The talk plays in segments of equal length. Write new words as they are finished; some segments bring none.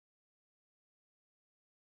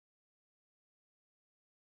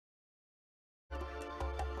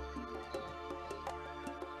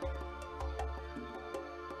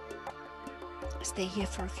Stay here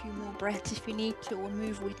for a few more breaths if you need to, or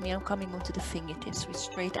move with me. I'm coming onto the fingertips with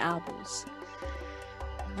straight elbows.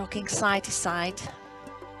 Rocking side to side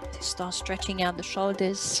to start stretching out the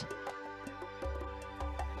shoulders.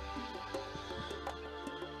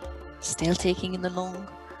 Still taking in the long,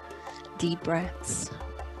 deep breaths.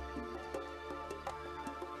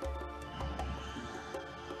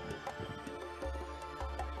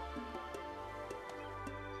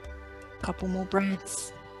 Couple more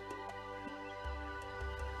breaths.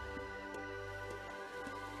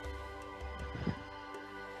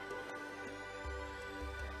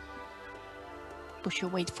 Push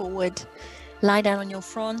your weight forward. Lie down on your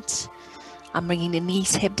front. I'm bringing the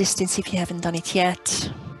knees hip distance if you haven't done it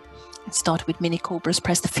yet. Start with mini cobras.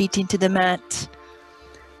 Press the feet into the mat.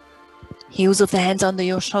 Heels of the hands under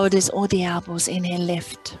your shoulders or the elbows. Inhale,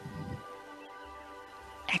 lift.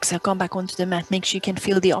 Exhale, come back onto the mat. Make sure you can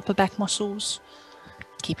feel the upper back muscles.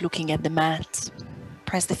 Keep looking at the mat.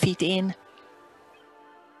 Press the feet in.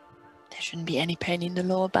 There shouldn't be any pain in the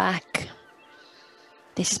lower back.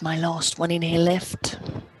 This is my last one. Inhale, lift.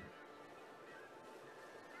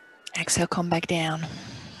 Exhale, come back down.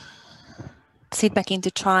 Sit back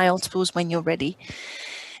into child's pose when you're ready.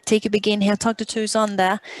 Take a big inhale, tuck the toes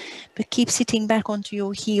under, but keep sitting back onto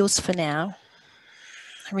your heels for now.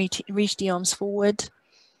 Reach the arms forward.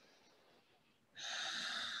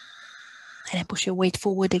 And then push your weight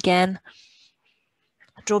forward again.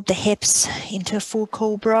 Drop the hips into a full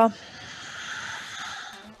cobra.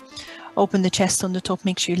 Open the chest on the top.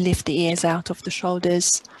 Make sure you lift the ears out of the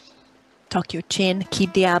shoulders. Tuck your chin.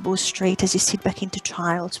 Keep the elbows straight as you sit back into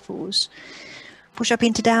child's pose. Push up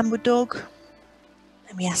into downward dog.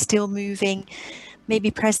 And we are still moving.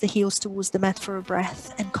 Maybe press the heels towards the mat for a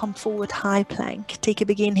breath and come forward high plank. Take a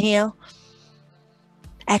big inhale.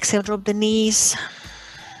 Exhale, drop the knees,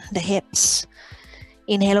 the hips.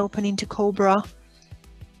 Inhale, open into cobra.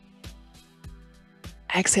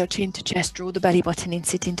 Exhale, chin to chest, draw the belly button in,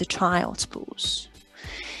 sit into child's pose.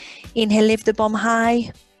 Inhale, lift the bum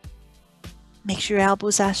high. Make sure your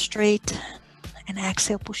elbows are straight. And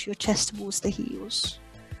exhale, push your chest towards the heels.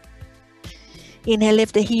 Inhale,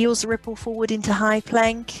 lift the heels, ripple forward into high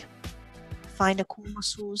plank. Find the core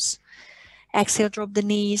muscles. Exhale, drop the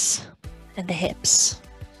knees and the hips.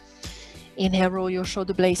 Inhale, roll your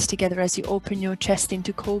shoulder blades together as you open your chest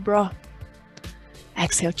into cobra.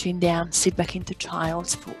 Exhale, chin down, sit back into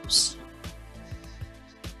child's pose.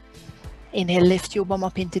 Inhale, lift your bum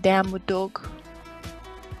up into downward dog.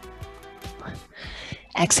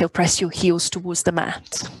 Exhale, press your heels towards the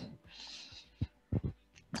mat.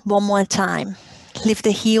 One more time. Lift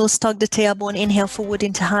the heels, tuck the tailbone, inhale forward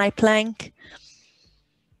into high plank.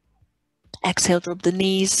 Exhale, drop the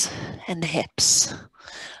knees and the hips.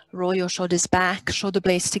 Roll your shoulders back, shoulder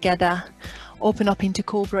blades together. Open up into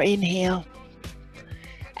cobra, inhale.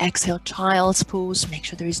 Exhale, child's pose. Make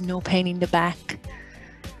sure there is no pain in the back.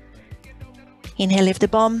 Inhale, lift the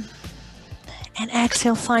bum. And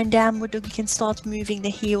exhale, find downward dog. You can start moving the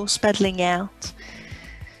heels, pedaling out.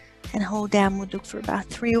 And hold downward dog for about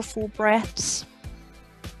 3 or 4 breaths.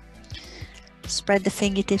 Spread the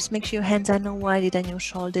fingertips. Make sure your hands are no wider than your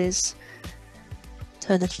shoulders.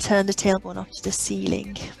 Turn the tailbone up to the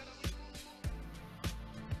ceiling.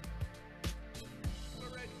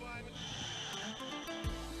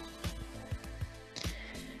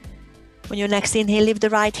 On your next inhale, lift the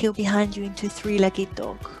right heel behind you into 3-legged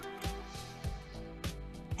dog.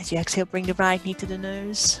 As you exhale, bring the right knee to the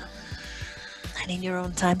nose. And in your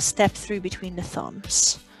own time, step through between the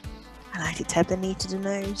thumbs. I like to tap the knee to the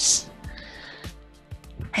nose.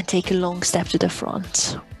 And take a long step to the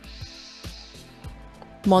front.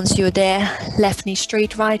 Once you're there, left knee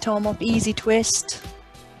straight, right arm up, easy twist.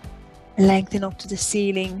 Lengthen up to the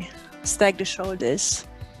ceiling, stack the shoulders.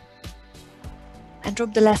 And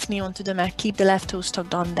drop the left knee onto the mat, keep the left toes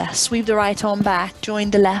tucked under. Sweep the right arm back,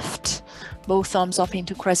 join the left, both arms up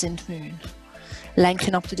into crescent moon.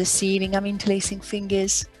 Lengthen up to the ceiling, I'm interlacing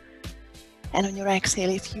fingers. And on your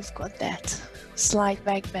exhale, if you've got that, slight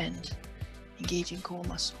back bend, engaging core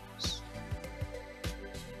muscles.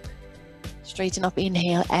 Straighten up,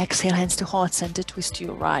 inhale, exhale, hands to heart center, twist to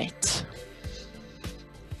your right.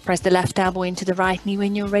 Press the left elbow into the right knee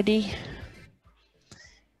when you're ready.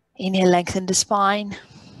 Inhale, lengthen the spine.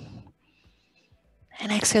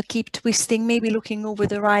 And exhale, keep twisting, maybe looking over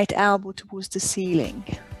the right elbow towards the ceiling.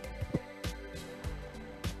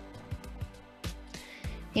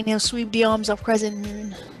 Inhale, sweep the arms up, crescent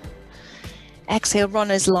moon. Exhale,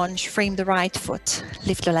 runner's lunge, frame the right foot.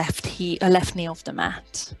 Lift the left knee off the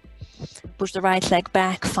mat. Push the right leg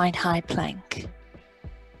back, find high plank.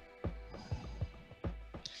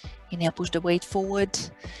 Inhale, push the weight forward.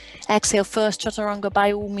 Exhale, first chaturanga.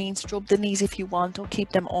 By all means, drop the knees if you want, or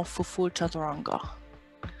keep them off for full chaturanga.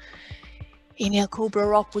 Inhale,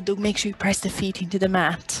 cobra upward dog. Make sure you press the feet into the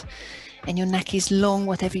mat and your neck is long,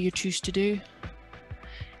 whatever you choose to do.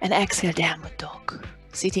 And exhale, downward dog.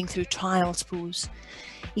 Sitting through child's pose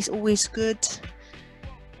is always good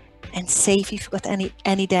and safe if you've got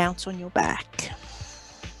any doubts on your back.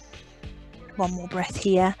 One more breath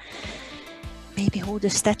here. Maybe hold a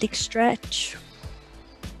static stretch.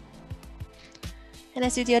 And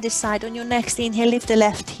as you do the other side, on your next inhale, lift the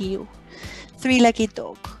left heel. Three-legged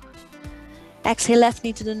dog. Exhale, left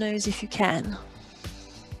knee to the nose if you can.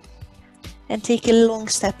 And take a long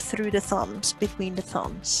step through the thumbs, between the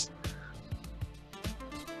thumbs.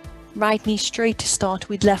 Right knee straight to start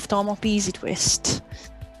with, left arm up, easy twist.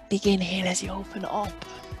 Big inhale as you open up.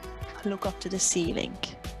 Look up to the ceiling.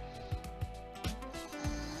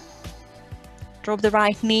 Drop the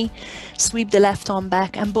right knee, sweep the left arm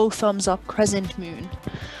back and both thumbs up, crescent moon.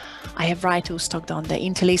 I have right toes tucked under,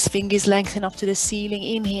 interlace fingers, lengthen up to the ceiling,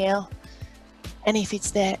 inhale. And if it's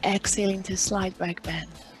there, exhale into slide back bend.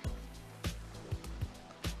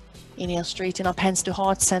 Inhale, straighten up, hands to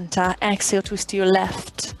heart center. Exhale, twist to your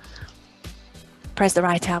left. Press the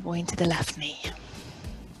right elbow into the left knee.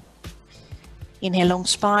 Inhale, long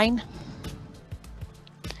spine.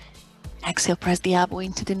 Exhale, press the elbow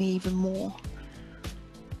into the knee even more.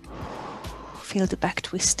 Feel the back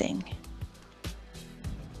twisting.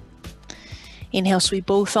 Inhale, sweep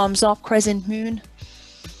both arms up, crescent moon.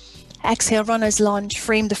 Exhale, runner's lunge,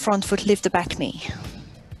 frame the front foot, lift the back knee.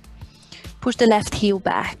 Push the left heel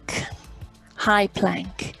back, high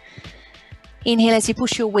plank. Inhale as you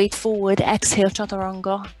push your weight forward, exhale,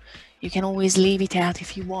 chaturanga. You can always leave it out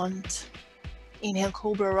if you want. Inhale,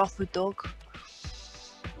 cobra upward dog.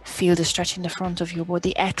 Feel the stretch in the front of your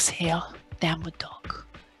body. Exhale, downward dog.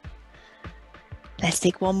 Let's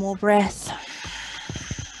take one more breath.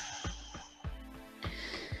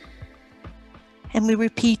 And we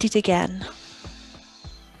repeat it again.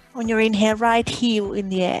 On your inhale, right heel in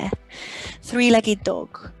the air. Three-legged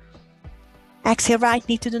dog. Exhale, right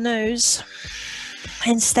knee to the nose.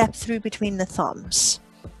 And step through between the thumbs.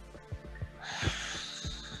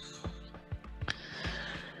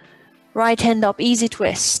 Right hand up, easy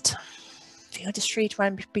twist. Feel the straight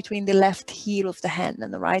line between the left heel of the hand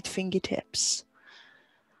and the right fingertips.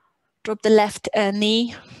 Drop the left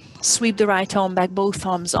knee, sweep the right arm back, both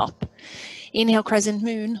arms up. Inhale, crescent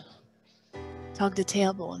moon, tug the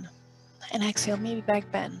tailbone, and exhale, maybe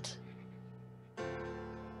back bend.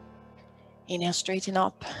 Inhale, straighten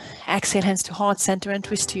up, exhale, hands to heart center and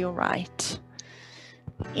twist to your right.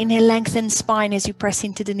 Inhale, lengthen spine as you press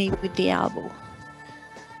into the knee with the elbow.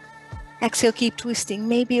 Exhale, keep twisting,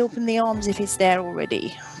 maybe open the arms if it's there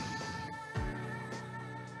already.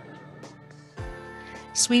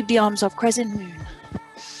 Sweep the arms up, crescent moon.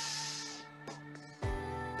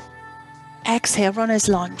 Exhale, runner's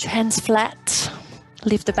lunge, hands flat,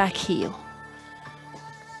 lift the back heel.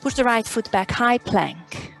 Push the right foot back, high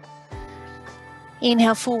plank.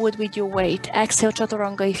 Inhale forward with your weight. Exhale,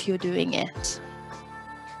 chaturanga if you're doing it.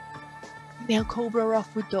 Inhale, cobra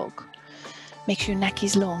upward dog. Make sure your neck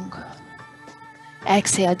is long.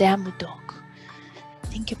 Exhale, downward dog.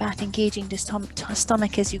 Think about engaging the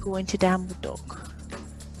stomach as you go into downward dog.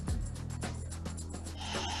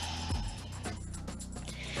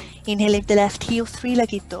 Inhale, lift the left heel,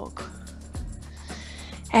 three-legged dog.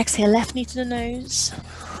 Exhale, left knee to the nose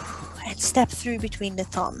and step through between the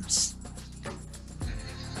thumbs.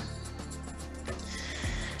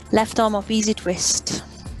 Left arm up, easy twist.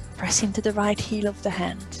 Press into the right heel of the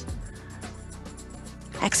hand.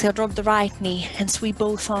 Exhale, drop the right knee and sweep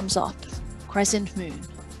both arms up, crescent moon.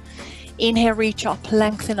 Inhale, reach up,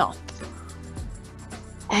 lengthen up.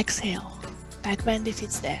 Exhale, back bend if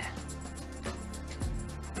it's there.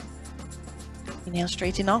 Inhale,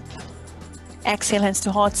 straighten up. Exhale, hands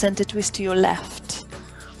to heart center, twist to your left.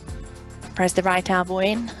 Press the right elbow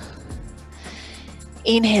in.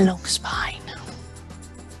 Inhale, long spine.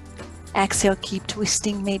 Exhale, keep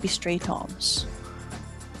twisting, maybe straight arms.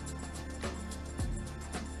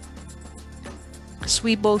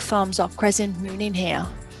 Sweep both arms up, crescent moon,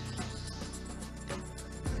 inhale.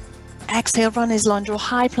 Exhale, runner's lunge or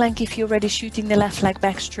high plank if you're ready, shooting the left leg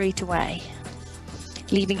back straight away.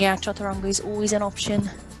 Leaving out chaturanga is always an option.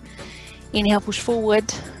 Inhale, push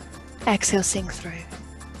forward. Exhale, sink through.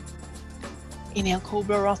 Inhale,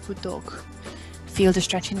 cobra upward dog. Feel the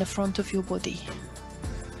stretch in the front of your body.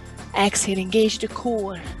 Exhale, engage the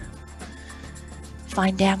core.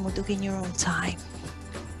 Find downward dog in your own time.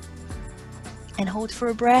 And hold for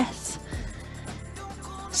a breath.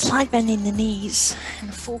 Slight bend in the knees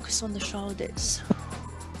and focus on the shoulders.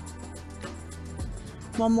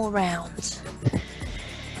 One more round.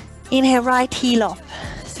 Inhale, right heel up,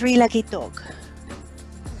 three-legged dog.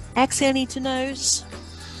 Exhale, knee to nose.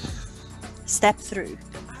 Step through.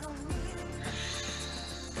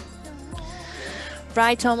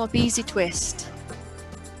 Right arm up, easy twist.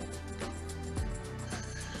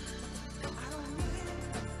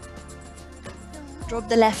 Drop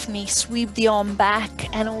the left knee, sweep the arm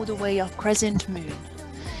back and all the way up, crescent moon.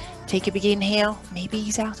 Take a big inhale, maybe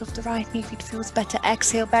ease out of the right knee if it feels better.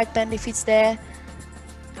 Exhale, back bend if it's there.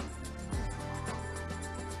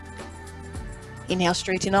 Inhale,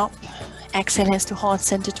 straighten up. Exhale, hands to heart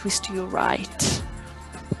center, twist to your right.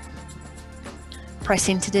 Press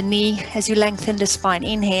into the knee as you lengthen the spine.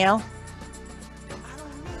 Inhale.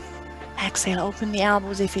 Exhale, open the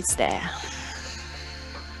elbows if it's there.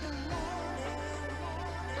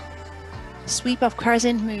 Sweep up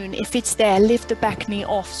crescent moon. If it's there, lift the back knee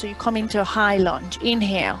off so you come into a high lunge.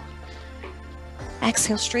 Inhale.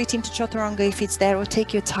 Exhale, straight into chaturanga if it's there, or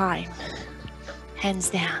take your time. Hands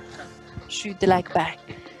down. Shoot the leg back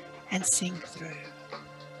and sink through.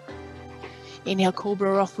 Inhale,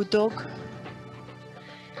 cobra upward dog.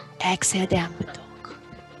 Exhale, downward dog.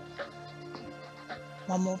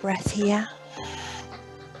 One more breath here.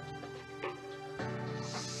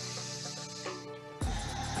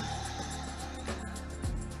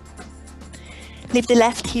 Lift the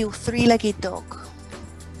left heel, three-legged dog.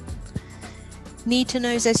 Knee to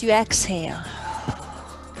nose as you exhale.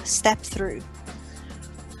 Step through.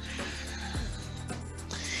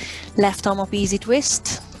 Left arm up, easy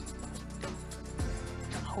twist.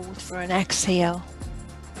 Hold for an exhale.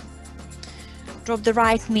 Drop the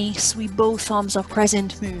right knee, sweep both arms up,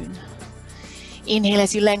 crescent moon. Inhale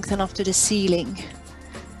as you lengthen up to the ceiling.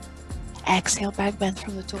 Exhale, back bend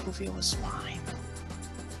from the top of your spine.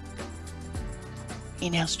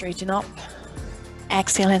 Inhale, straighten up.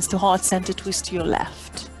 Exhale, hands to heart center, twist to your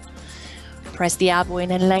left. Press the elbow in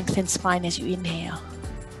and lengthen spine as you inhale.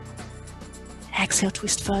 Exhale,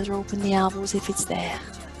 twist further, open the elbows if it's there.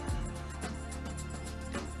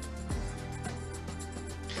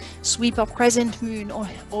 Sweep up crescent moon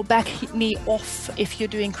or back knee off if you're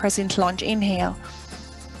doing crescent lunge. Inhale.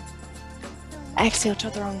 Exhale,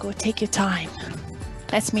 chaturanga, take your time.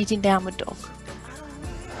 Let's meet in downward dog.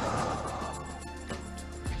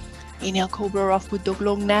 Inhale, cobra upward dog,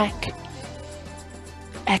 long neck.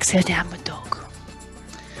 Exhale, downward dog.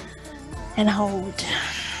 And hold.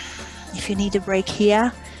 If you need a break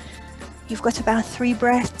here, you've got about 3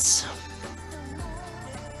 breaths.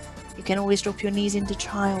 You can always drop your knees into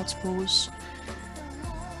child's pose.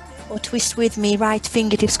 Or twist with me, right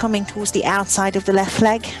fingertips coming towards the outside of the left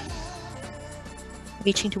leg.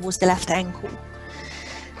 Reaching towards the left ankle.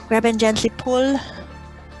 Grab and gently pull.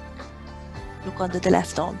 Look under the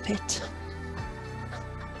left armpit.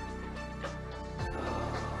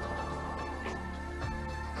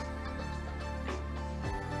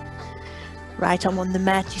 Right arm on the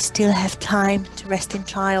mat. You still have time to rest in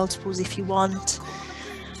child's pose if you want.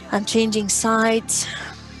 I'm changing sides.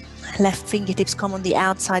 Left fingertips come on the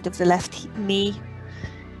outside of the left knee.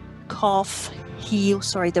 Calf, heel,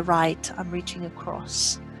 the right. I'm reaching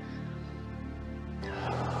across.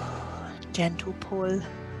 Gentle pull.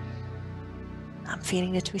 I'm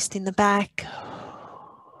feeling the twist in the back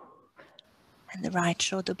and the right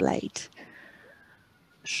shoulder blade.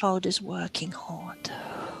 Shoulders working hard.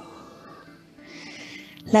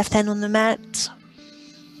 Left hand on the mat.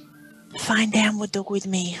 Find downward dog with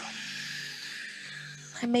me.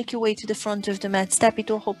 And make your way to the front of the mat. Step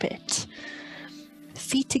it or hop it.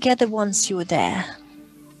 Feet together once you're there.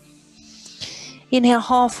 Inhale,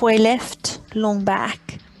 halfway lift, long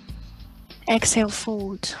back. Exhale,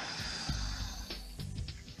 fold.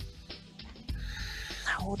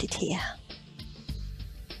 Hold it here.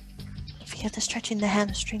 Feel the stretch in the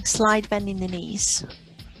hamstring, slight bend in the knees.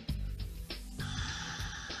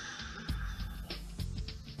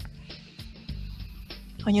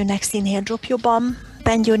 On your next inhale, drop your bum,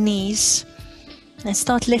 bend your knees, and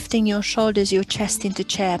start lifting your shoulders, your chest into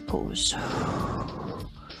chair pose.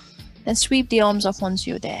 Then sweep the arms up once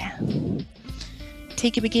you're there.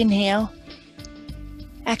 Take a big inhale.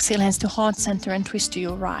 Exhale, hands to heart center and twist to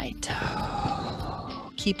your right.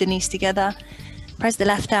 Keep the knees together. Press the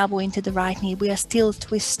left elbow into the right knee. We are still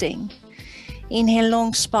twisting. Inhale,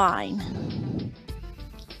 long spine.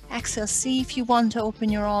 Exhale, see if you want to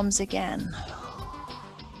open your arms again.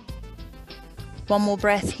 One more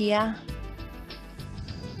breath here.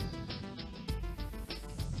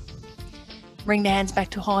 Bring the hands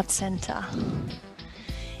back to heart center.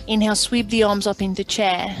 Inhale, sweep the arms up into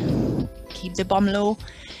chair. Keep the bum low.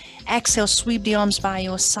 Exhale, sweep the arms by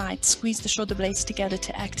your side. Squeeze the shoulder blades together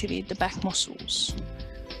to activate the back muscles.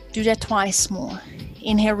 Do that twice more.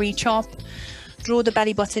 Inhale, reach up. Draw the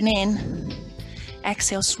belly button in.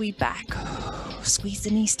 Exhale, sweep back. Squeeze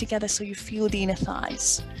the knees together so you feel the inner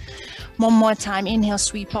thighs. One more time. Inhale,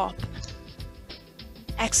 sweep up.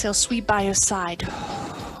 Exhale, sweep by your side.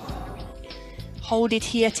 Hold it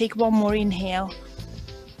here. Take one more inhale.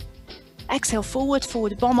 Exhale, forward,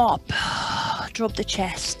 forward, bum up. Drop the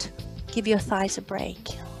chest. Give your thighs a break.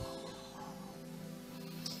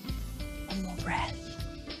 One more breath.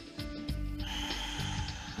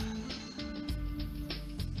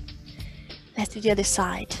 Let's do the other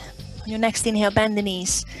side. On your next inhale, bend the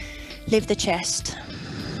knees. Lift the chest.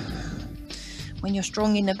 When you're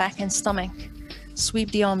strong in the back and stomach,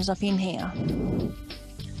 sweep the arms up. Inhale.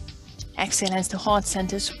 Exhale, hands to heart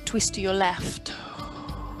center. Twist to your left.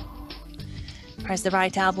 Press the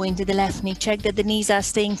right elbow into the left knee. Check that the knees are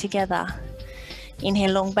staying together.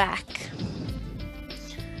 Inhale, long back.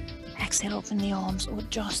 Exhale, open the arms or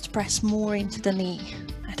just press more into the knee.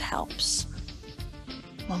 That helps.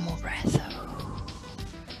 One more breath.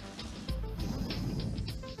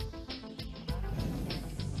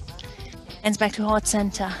 Hands back to heart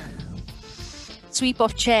center. Sweep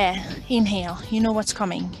off chair. Inhale. You know what's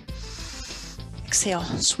coming. Exhale.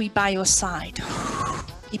 Sweep by your side.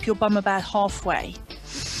 Keep your bum about halfway.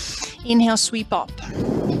 Inhale, sweep up.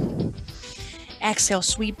 Exhale,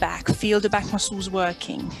 sweep back. Feel the back muscles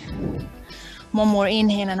working. One more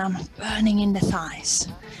inhale and I'm burning in the thighs.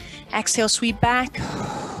 Exhale, sweep back.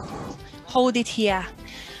 Hold it here.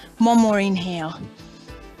 One more inhale.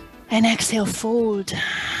 And exhale, fold.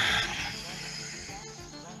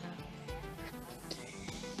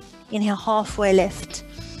 Inhale, halfway lift.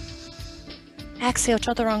 Exhale,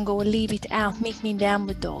 chaturanga, or leave it out. Meet me in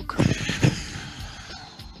downward dog.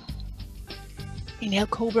 Inhale,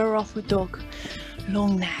 cobra off with dog.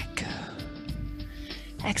 Long neck.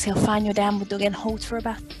 Exhale, find your downward dog and hold for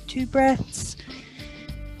about 2 breaths.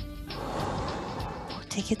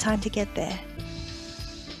 Take your time to get there.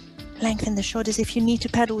 Lengthen the shoulders. If you need to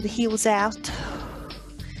pedal the heels out,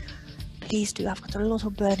 please do. I've got a lot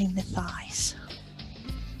of burn in the thighs.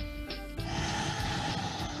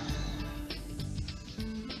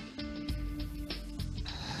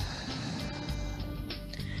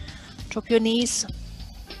 Drop your knees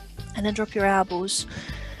and then drop your elbows.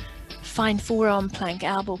 Find forearm plank,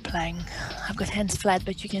 elbow plank. I've got hands flat,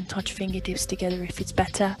 but you can touch fingertips together if it's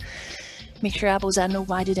better. Make sure elbows are no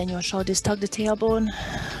wider than your shoulders. Tuck the tailbone,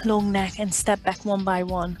 long neck, and step back one by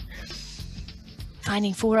one.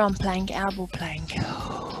 Finding forearm plank, elbow plank.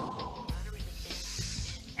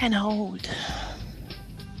 And hold.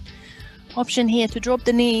 Option here to drop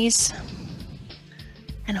the knees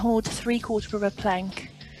and hold 3/4 of a plank.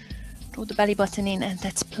 Draw the belly button in, and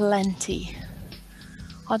that's plenty.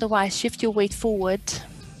 Otherwise, shift your weight forward.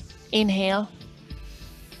 Inhale.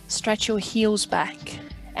 Stretch your heels back.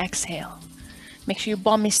 Exhale. Make sure your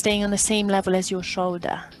bum is staying on the same level as your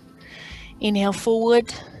shoulder. Inhale,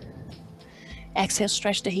 forward. Exhale,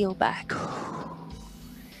 stretch the heel back.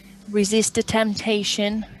 Resist the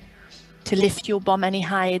temptation to lift your bum any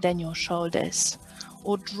higher than your shoulders,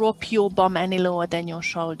 or drop your bum any lower than your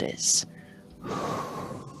shoulders.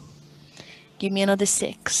 Give me another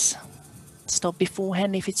 6. Stop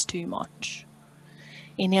beforehand if it's too much.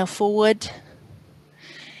 Inhale, forward.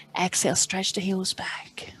 Exhale, stretch the heels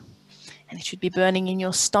back. And it should be burning in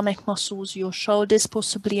your stomach muscles, your shoulders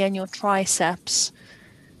possibly, and your triceps,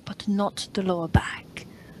 but not the lower back.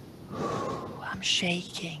 I'm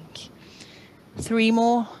shaking. 3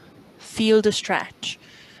 more. Feel the stretch.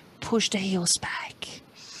 Push the heels back.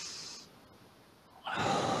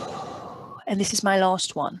 And this is my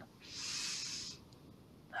last one.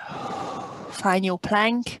 Find your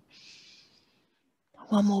plank.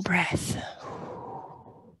 One more breath.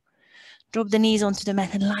 Drop the knees onto the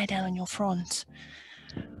mat and lie down on your front.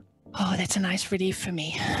 Oh, that's a nice relief for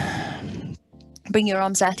me. Bring your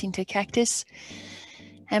arms out into cactus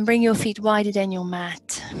and bring your feet wider than your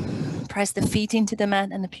mat. Press the feet into the mat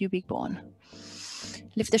and the pubic bone.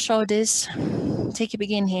 Lift the shoulders. Take a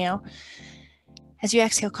big inhale. As you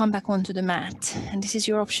exhale, come back onto the mat. And this is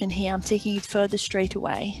your option here. I'm taking it further straight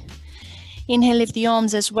away. Inhale, lift the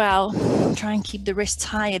arms as well. Try and keep the wrists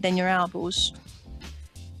higher than your elbows.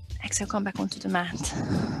 Exhale, come back onto the mat.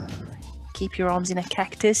 Keep your arms in a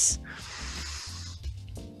cactus.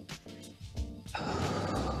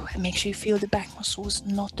 And make sure you feel the back muscles,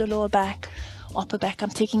 not the lower back, upper back. I'm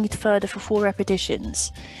taking it further for 4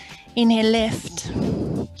 repetitions. Inhale, lift.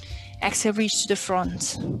 Exhale, reach to the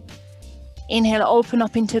front. Inhale, open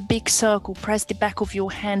up into a big circle. Press the back of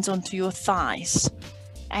your hands onto your thighs.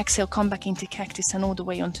 Exhale, come back into cactus and all the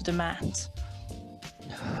way onto the mat.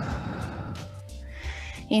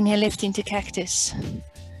 Inhale, lift into cactus.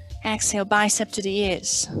 Exhale, bicep to the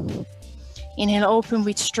ears. Inhale, open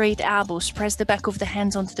with straight elbows. Press the back of the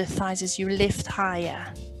hands onto the thighs as you lift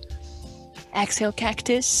higher. Exhale,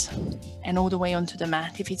 cactus, and all the way onto the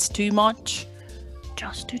mat. If it's too much,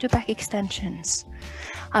 just do the back extensions.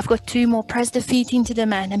 I've got 2 more. Press the feet into the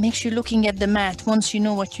mat and make sure you're looking at the mat once you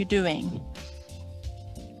know what you're doing.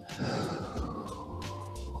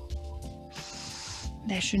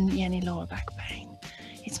 There shouldn't be any lower back pain.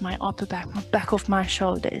 It's my upper back, my back of my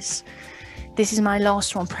shoulders. This is my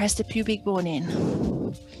last one. Press the pubic bone in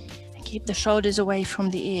and keep the shoulders away from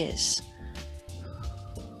the ears.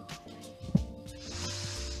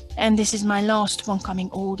 And this is my last one, coming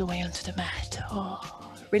all the way onto the mat.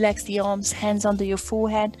 Relax the arms, hands under your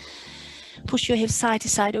forehead. Push your hips side to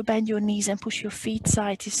side or bend your knees and push your feet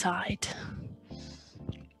side to side.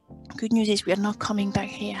 Good news is we are not coming back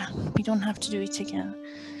here. We don't have to do it again.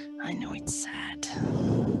 I know it's sad.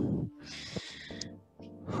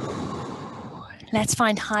 Let's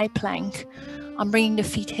find high plank. I'm bringing the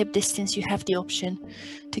feet hip distance. You have the option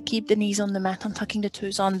to keep the knees on the mat. I'm tucking the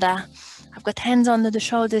toes under. I've got hands under the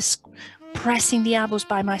shoulders, pressing the elbows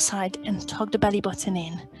by my side and tuck the belly button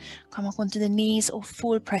in. Come up onto the knees or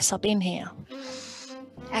full press up. Inhale.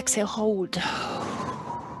 Exhale, hold.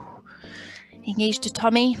 Engage the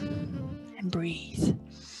tummy and breathe.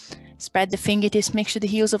 Spread the fingertips. Make sure the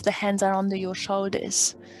heels of the hands are under your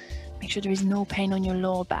shoulders. Make sure there is no pain on your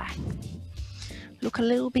lower back. Look a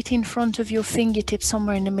little bit in front of your fingertips,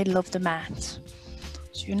 somewhere in the middle of the mat.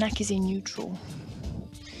 So your neck is in neutral.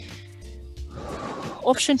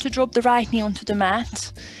 Option to drop the right knee onto the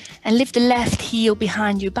mat and lift the left heel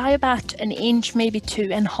behind you by about 1 inch, maybe 2,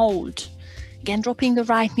 and hold. Again, dropping the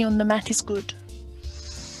right knee on the mat is good.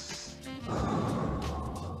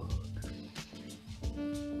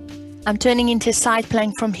 I'm turning into a side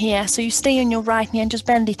plank from here, so you stay on your right knee and just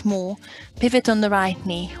bend it more. Pivot on the right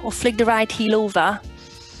knee or flick the right heel over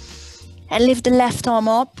and lift the left arm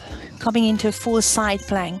up, coming into a full side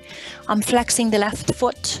plank. I'm flexing the left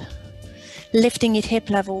foot, lifting it hip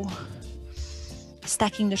level,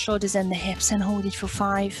 stacking the shoulders and the hips, and hold it for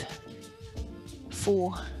 5,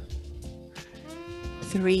 4,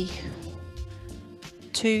 3,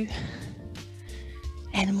 2,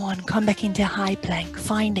 and 1. Come back into high plank.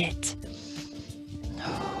 Find it.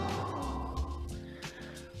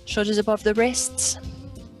 Shoulders above the wrists.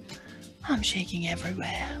 I'm shaking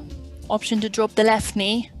everywhere. Option to drop the left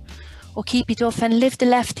knee or keep it off and lift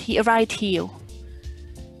the right heel.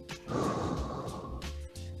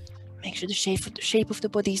 Make sure the shape of the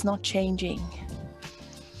body is not changing.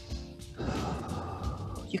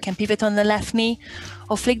 You can pivot on the left knee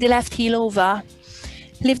or flick the left heel over.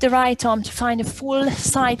 Lift the right arm to find a full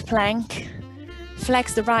side plank.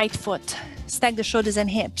 Flex the right foot. Stack the shoulders and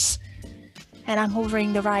hips. And I'm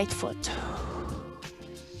hovering the right foot.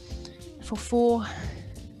 For 4,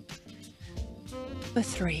 for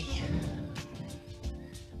 3,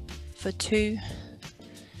 for 2,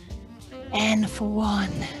 and for 1.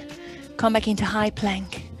 Come back into high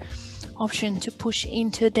plank. Option to push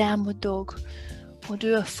into downward dog or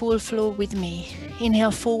do a full flow with me.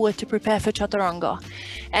 Inhale forward to prepare for chaturanga.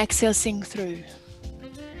 Exhale, sink through.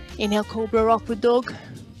 Inhale, cobra upward dog.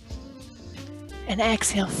 And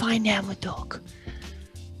exhale, find downward dog.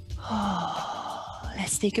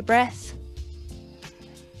 Let's take a breath.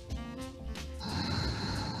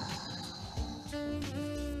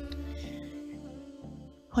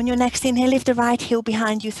 On your next inhale, lift the right heel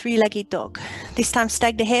behind you, 3-legged dog. This time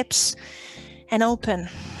stack the hips and open.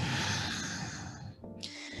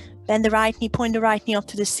 Bend the right knee, point the right knee up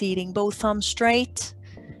to the ceiling. Both thumbs straight.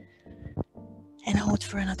 And hold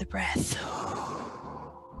for another breath.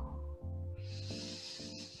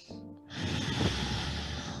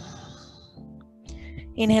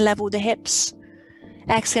 Inhale, level the hips.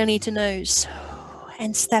 Exhale, knee to nose.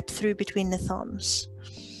 And step through between the thumbs.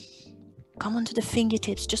 Come onto the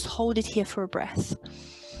fingertips. Just hold it here for a breath.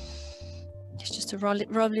 It's just a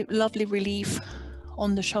lovely relief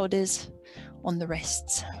on the shoulders, on the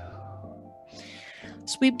wrists.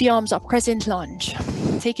 Sweep the arms up, crescent lunge.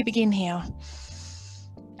 Take a big inhale.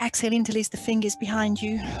 Exhale, interlace the fingers behind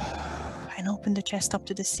you and open the chest up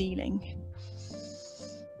to the ceiling.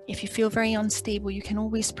 If you feel very unstable, you can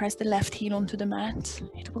always press the left heel onto the mat.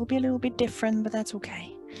 It will be a little bit different, but that's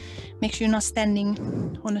okay. Make sure you're not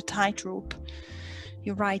standing on a tightrope.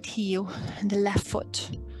 Your right heel and the left foot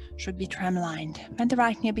should be tram-lined. Bend the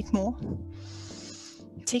right knee a bit more.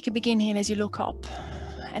 Take a big inhale as you look up.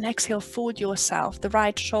 And exhale, fold yourself, the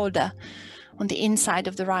right shoulder on the inside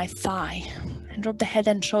of the right thigh. And and drop the head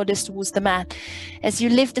and shoulders towards the mat. As you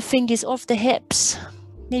lift the fingers off the hips,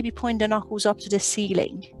 maybe point the knuckles up to the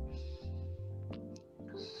ceiling.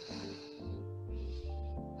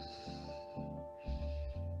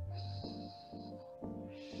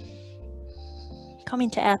 Come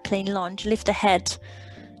into airplane lunge, lift the head,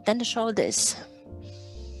 then the shoulders.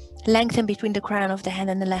 Lengthen between the crown of the head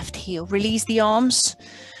and the left heel. Release the arms,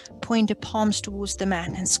 point the palms towards the mat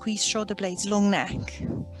and squeeze shoulder blades, long neck.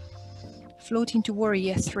 Float into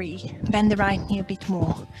warrior 3. Bend the right knee a bit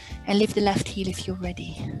more and lift the left heel if you're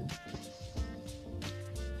ready.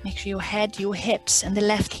 Make sure your head, your hips and the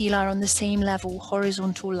left heel are on the same level,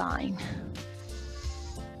 horizontal line.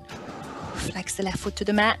 Flex the left foot to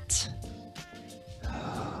the mat.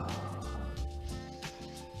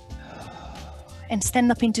 And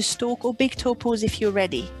stand up into stalk or big toe pose if you're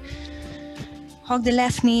ready. Hug the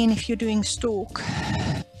left knee in if you're doing stalk.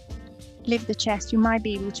 Lift the chest. You might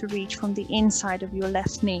be able to reach from the inside of your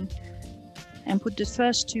left knee. And put the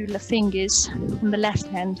first 2 fingers on the left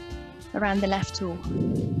hand around the left toe.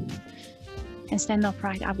 And stand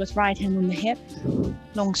upright. I've got right hand on the hip,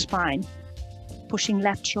 long spine. Pushing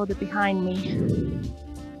left shoulder behind me.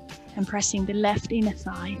 And pressing the left inner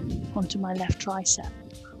thigh onto my left tricep.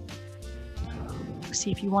 See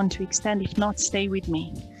if you want to extend. If not, stay with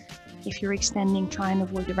me. If you're extending, try and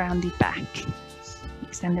avoid a rounded back.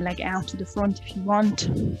 Extend the leg out to the front if you want.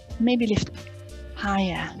 Maybe lift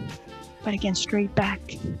higher, but again, straight back.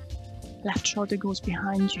 Left shoulder goes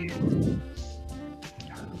behind you.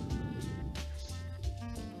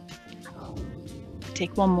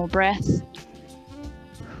 Take one more breath.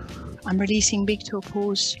 I'm releasing big toe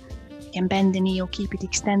pose. And bend the knee or keep it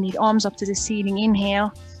extended. Arms up to the ceiling.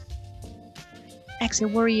 Inhale. Exhale,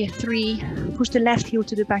 warrior 3. Push the left heel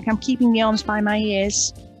to the back. I'm keeping the arms by my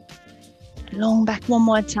ears. Long back one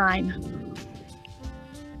more time.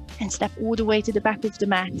 And step all the way to the back of the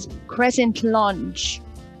mat. Crescent lunge.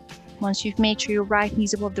 Once you've made sure your right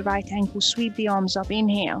knee's above the right ankle, sweep the arms up.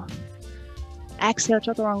 Inhale. Exhale,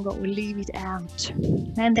 chaturanga, or leave it out.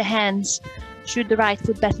 And the hands. Shoot the right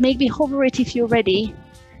foot back. Maybe hover it if you're ready.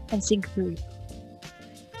 And sink through.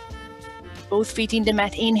 Both feet in the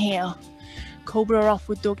mat. Inhale. Cobra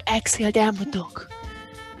upward dog, exhale, downward dog.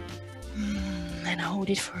 And hold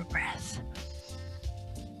it for a breath.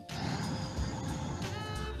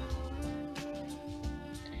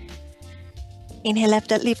 Inhale,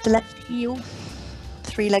 lift the left heel.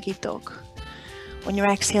 3-legged dog. On your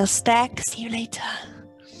exhale, stack. See you later.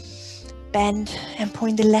 Bend and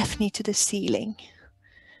point the left knee to the ceiling.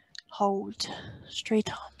 Hold. Straight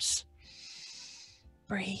arms.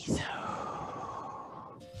 Breathe.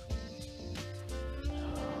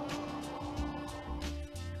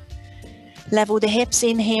 Level the hips,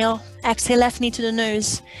 inhale, exhale, left knee to the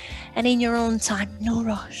nose, and in your own time, no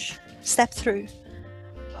rush, step through.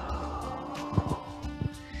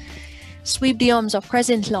 Sweep the arms up,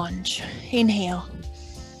 crescent lunge, inhale.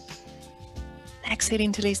 Exhale,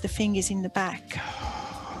 interlace the fingers in the back.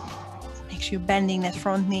 Make sure you're bending that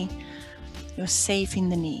front knee, you're safe in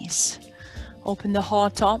the knees. Open the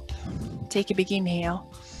heart up, take a big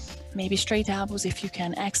inhale, maybe straight elbows if you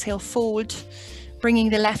can. Exhale, fold.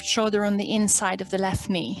 Bringing the left shoulder on the inside of the left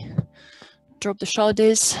knee. Drop the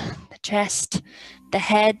shoulders, the chest, the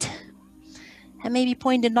head, and maybe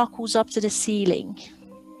point the knuckles up to the ceiling.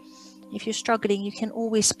 If you're struggling, you can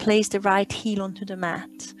always place the right heel onto the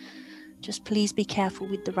mat. Just please be careful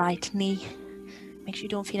with the right knee. Make sure you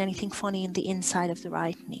don't feel anything funny in the inside of the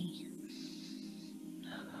right knee.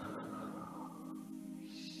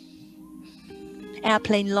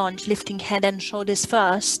 Airplane lunge, lifting head and shoulders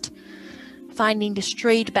first. Finding the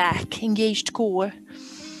straight back, engaged core,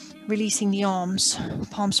 releasing the arms,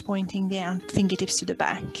 palms pointing down, fingertips to the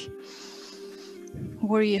back.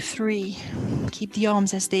 Warrior 3, keep the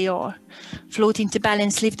arms as they are. Float into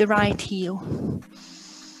balance, lift the right heel.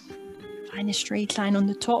 Find a straight line on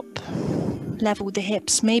the top, level the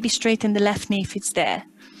hips, maybe straighten the left knee if it's there.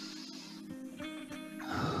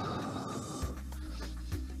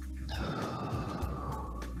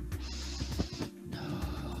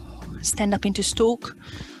 Stand up into stalk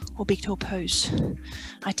or big toe pose.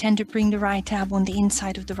 I tend to bring the right elbow on the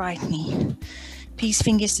inside of the right knee. Peace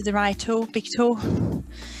fingers to the right toe, big toe.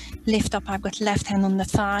 Lift up, I've got left hand on the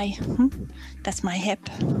thigh. That's my hip.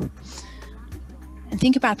 And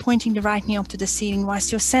think about pointing the right knee up to the ceiling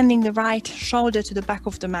whilst you're sending the right shoulder to the back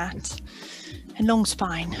of the mat. And long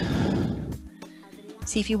spine.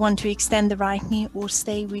 See if you want to extend the right knee or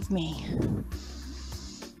stay with me.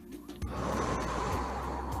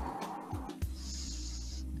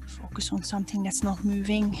 Focus on something that's not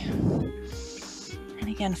moving. And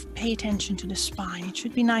again, pay attention to the spine. It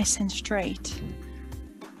should be nice and straight.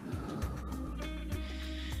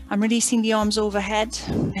 I'm releasing the arms overhead.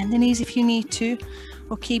 Bend the knees if you need to,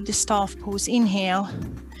 or keep the staff pose. Inhale.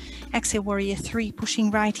 Exhale, warrior three,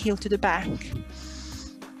 pushing right heel to the back.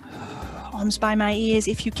 Arms by my ears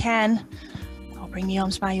if you can, or bring the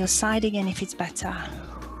arms by your side again if it's better.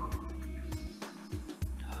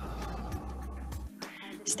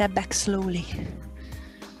 Step back slowly.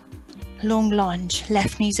 Long lunge,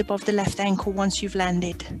 left knees above the left ankle once you've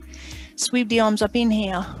landed. Sweep the arms up,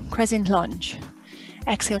 inhale, crescent lunge.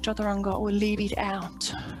 Exhale, chaturanga, or leave it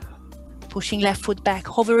out. Pushing left foot back,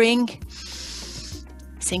 hovering,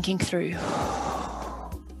 sinking through.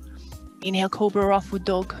 Inhale, cobra or upward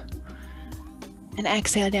dog. And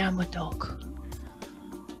exhale, downward dog.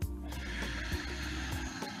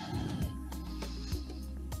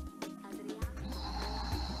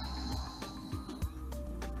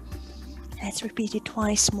 Let's repeat it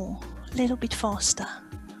twice more, a little bit faster.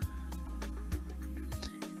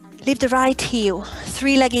 Lift the right heel,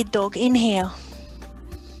 three-legged dog, inhale.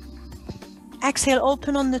 Exhale,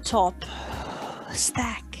 open on the top,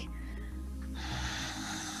 stack.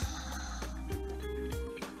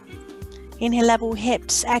 Inhale, level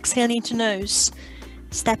hips, exhale, knee to nose,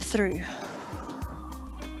 step through.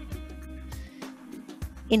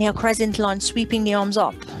 Inhale, crescent lunge, sweeping the arms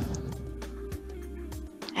up.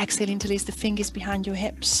 Exhale, interlace the fingers behind your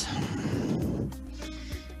hips.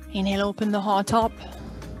 Inhale, open the heart up.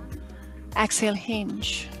 Exhale,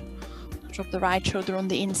 hinge. Drop the right shoulder on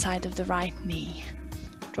the inside of the right knee.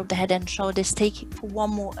 Drop the head and shoulders. Take it for one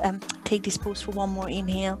more. Take this pose for one more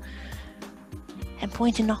inhale. And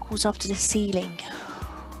point the knuckles up to the ceiling,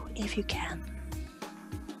 if you can.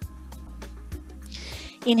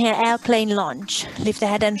 Inhale, airplane lunge. Lift the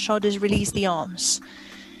head and shoulders, release the arms.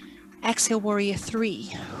 Exhale, warrior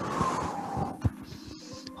three.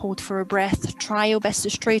 Hold for a breath. Try your best to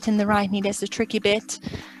straighten the right knee. That's the tricky bit.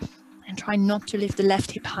 And try not to lift the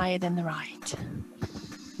left hip higher than the right.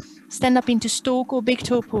 Stand up into stalk or big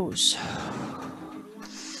toe pose.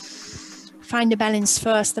 Find the balance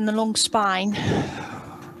first and the long spine.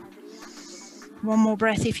 One more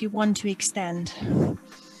breath if you want to extend.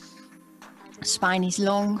 Spine is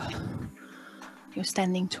long. You're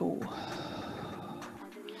standing tall.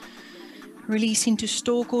 Release into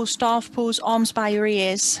stalk or staff pose, arms by your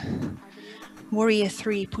ears. Warrior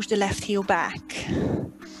three, push the left heel back.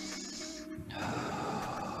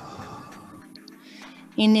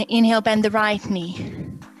 Inhale, bend the right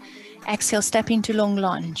knee. Exhale, step into long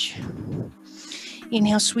lunge.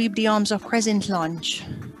 Inhale, sweep the arms up, crescent lunge.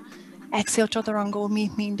 Exhale, chaturanga, or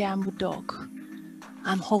meet me in downward dog.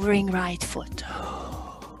 I'm hovering right foot.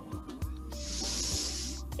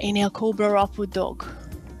 Inhale, cobra or upward dog.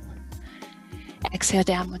 Exhale,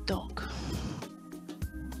 downward dog.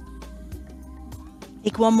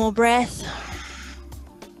 Take one more breath.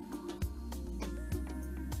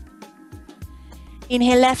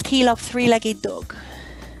 Inhale, left heel up, three-legged dog.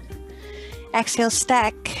 Exhale,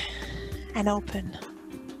 stack and open.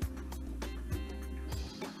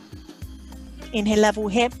 Inhale, level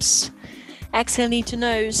hips. Exhale, knee to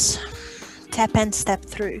nose. Tap and step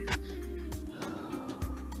through.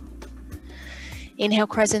 Inhale,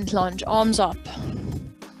 crescent lunge, arms up.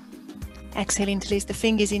 Exhale, interlace the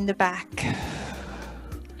fingers in the back.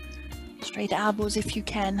 Straight elbows if you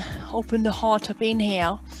can. Open the heart up,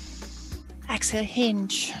 inhale. Exhale,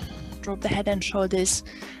 hinge. Drop the head and shoulders.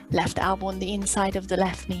 Left elbow on the inside of the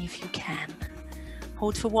left knee if you can.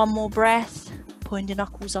 Hold for one more breath. Point the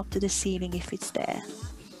knuckles up to the ceiling if it's there.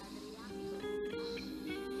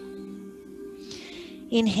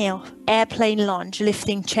 Inhale, airplane lunge,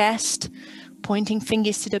 lifting chest, pointing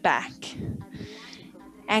fingers to the back.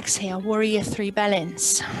 Exhale, warrior three,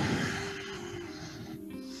 balance.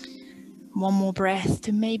 One more breath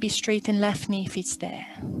to maybe straighten left knee if it's there.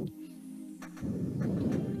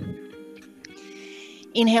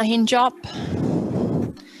 Inhale, hinge up.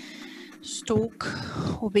 Stalk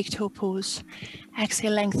or big toe pose.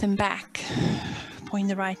 Exhale, lengthen back. Point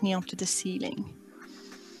the right knee up to the ceiling.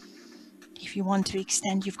 If you want to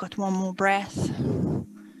extend, you've got one more breath.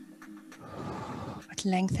 But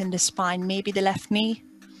lengthen the spine, maybe the left knee.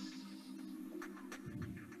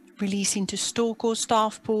 Release into stalk or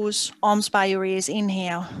staff pose. Arms by your ears,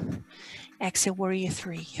 inhale. Exhale, warrior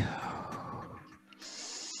three.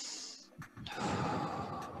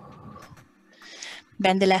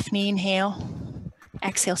 Bend the left knee, inhale.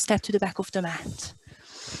 Exhale, step to the back of the mat.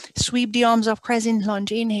 Sweep the arms up, crescent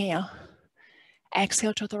lunge, inhale.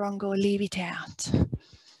 Exhale, chaturanga, leave it out.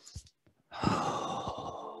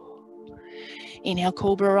 Inhale,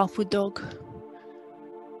 cobra or upward dog.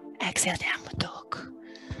 Exhale, downward dog.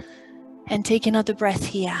 And take another breath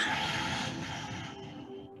here.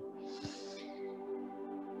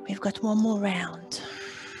 We've got one more round.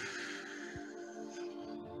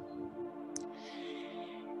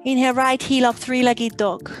 Inhale, right heel up, three-legged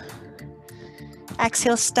dog.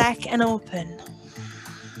 Exhale, stack and open.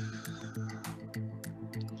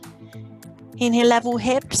 Inhale, level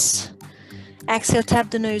hips. Exhale,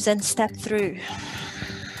 tap the nose and step through.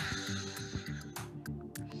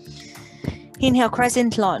 Inhale,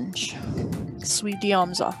 crescent lunge. Sweep the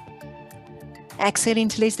arms up. Exhale,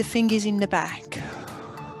 interlace the fingers in the back.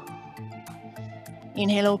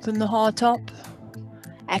 Inhale, open the heart up.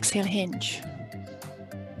 Exhale, hinge.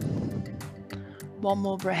 One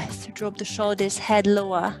more breath. Drop the shoulders, head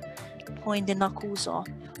lower. Point the knuckles up.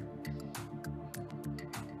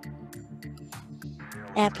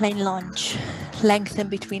 Airplane lunge. Lengthen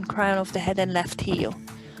between crown of the head and left heel.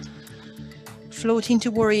 Float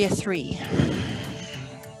into warrior three.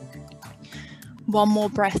 One more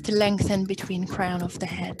breath to lengthen between crown of the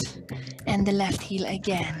head and the left heel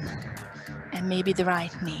again. And maybe the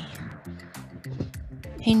right knee.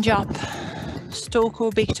 Hinge up. Stoke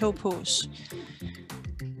or big toe pose.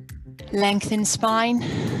 Lengthen spine.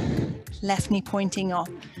 Left knee pointing up.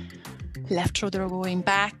 Left shoulder going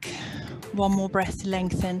back. One more breath to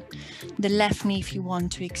lengthen the left knee if you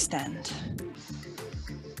want to extend.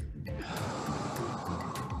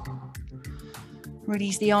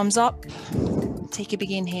 Release the arms up. Take a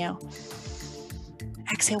big inhale.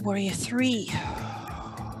 Exhale, warrior three.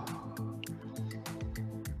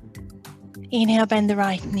 Inhale, bend the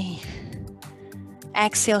right knee.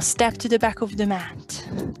 Exhale, step to the back of the mat.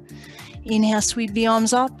 Inhale, sweep the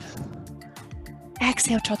arms up.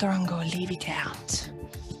 Exhale, chaturanga, leave it out.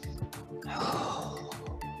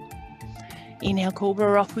 Inhale,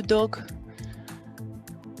 cobra upward dog.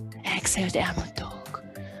 Exhale, downward dog.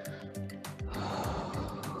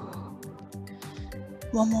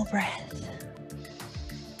 One more breath.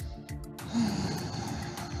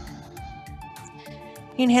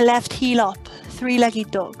 Inhale, left heel up,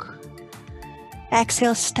 three-legged dog.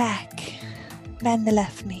 Exhale, stack, bend the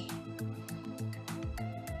left knee.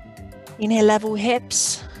 Inhale, level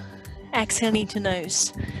hips. Exhale, knee to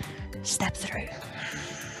nose. Step through.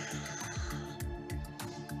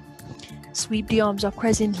 Sweep the arms up,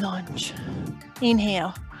 crescent lunge.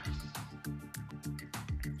 Inhale.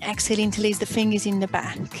 Exhale, interlace the fingers in the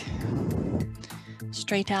back.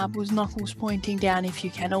 Straight elbows, knuckles pointing down if you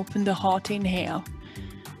can. Open the heart, inhale.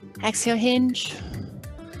 Exhale, hinge.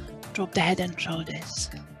 Drop the head and shoulders.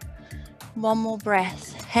 One more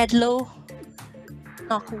breath. Head low,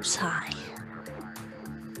 knuckles high.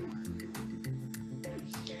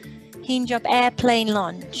 Hinge up, airplane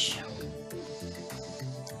lunge.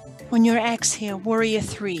 On your exhale, warrior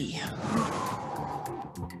three.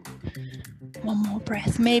 One more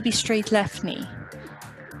breath, maybe straight left knee.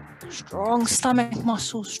 Strong stomach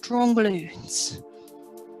muscles, strong glutes.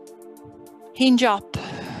 Hinge up,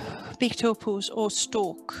 big toe pose or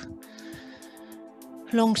stalk.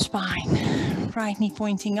 Long spine, right knee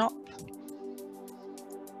pointing up.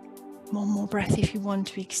 One more breath if you want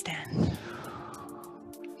to extend.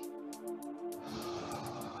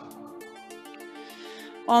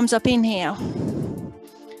 Arms up, inhale.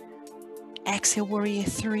 Exhale, warrior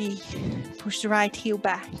three. Push the right heel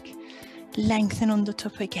back. Lengthen on the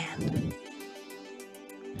top again.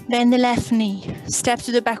 Then the left knee. Step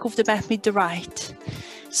to the back of the mat with the right.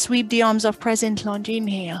 Sweep the arms up, crescent lunge,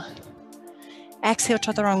 inhale. Exhale,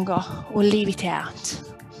 chaturanga, or leave it out.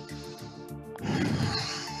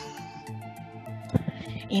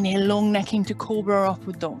 Inhale, long neck into cobra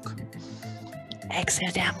upward dog.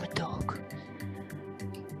 Exhale, downward dog.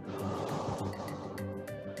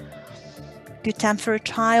 Good time for a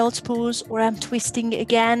child's pose, or I'm twisting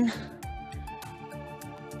again.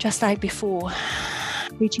 Just like before.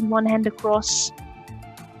 Reaching one hand across,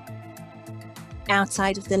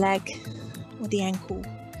 outside of the leg or the ankle,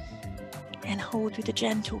 and hold with a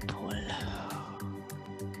gentle pull.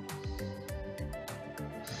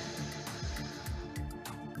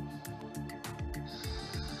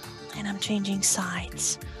 And I'm changing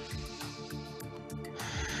sides.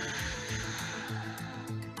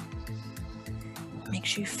 Make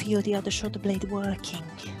sure you feel the other shoulder blade working.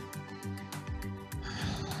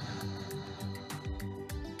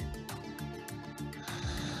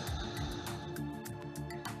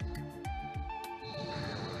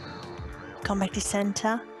 Come back to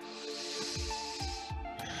center.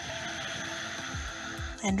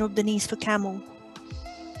 And drop the knees for camel.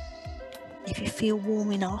 If you feel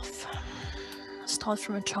warm enough, start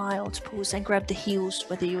from a child's pose and grab the heels,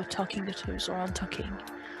 whether you're tucking the toes or untucking.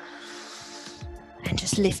 And just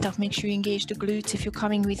just lift up. Make sure you engage the glutes if you're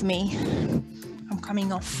coming with me. I'm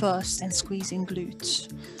coming off first and squeezing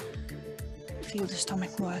glutes. Feel the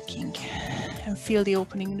stomach working and feel the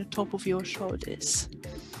opening in the top of your shoulders.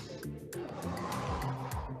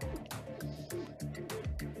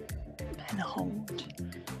 And hold.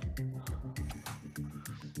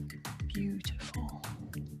 Beautiful.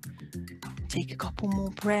 Take a couple more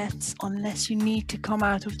breaths unless you need to come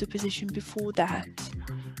out of the position before that.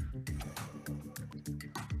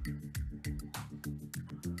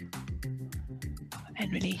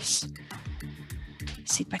 And release.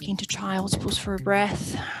 Sit back into child's pose for a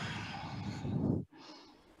breath.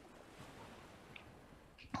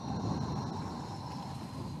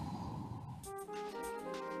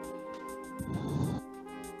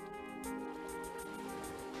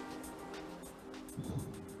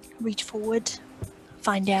 Reach forward,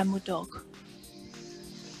 find downward dog.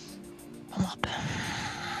 Come up.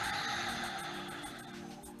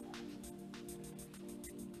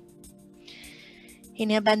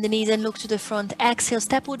 Inhale, bend the knees and look to the front. Exhale,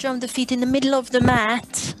 step or jump the feet in the middle of the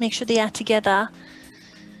mat. Make sure they are together.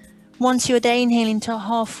 Once you're there, inhale into a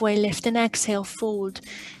halfway lift and exhale, fold.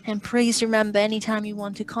 And please remember, anytime you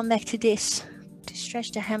want to come back to this, to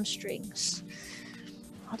stretch the hamstrings.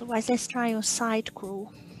 Otherwise, let's try your side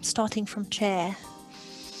crawl, starting from chair.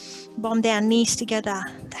 Bum down, knees together.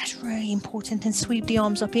 That's really important. And sweep the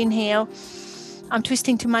arms up. Inhale. I'm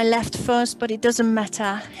twisting to my left first, but it doesn't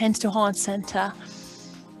matter. Hands to heart center.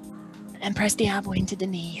 And press the elbow into the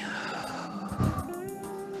knee.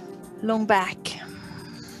 Long back.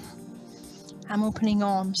 I'm opening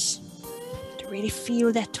arms to really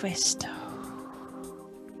feel that twist.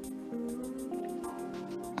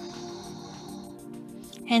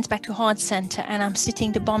 Hands back to heart center, and I'm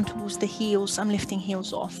sitting the bum towards the heels. I'm lifting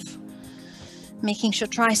heels off. Making sure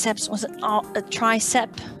tricep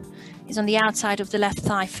is on the outside of the left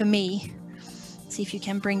thigh for me. See if you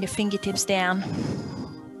can bring the fingertips down.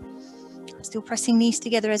 Still pressing knees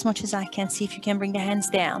together as much as I can. See if you can bring the hands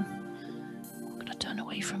down. I'm gonna turn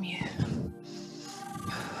away from you.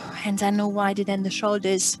 Hands are no wider than the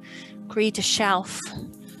shoulders. Create a shelf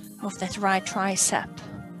of that right tricep.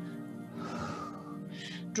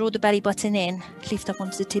 Draw the belly button in, lift up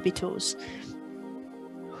onto the tippy toes.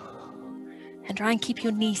 And try and keep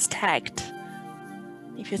your knees tagged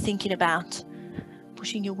if you're thinking about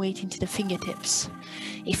pushing your weight into the fingertips.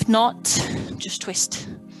 If not, just twist.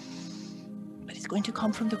 But it's going to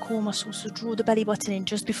come from the core muscle, so draw the belly button in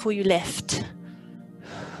just before you lift.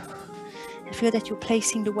 And feel that you're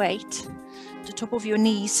placing the weight, the top of your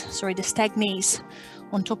knees, the stacked knees,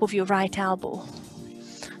 on top of your right elbow.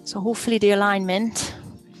 So hopefully the alignment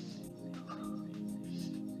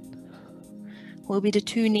will be the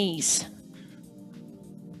two knees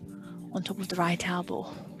on top of the right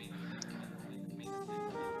elbow.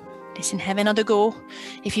 Listen, have another go.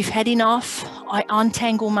 If you've had enough, I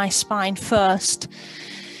untangle my spine first.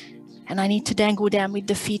 And I need to dangle down with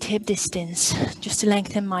the feet hip distance, just to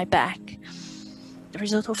lengthen my back.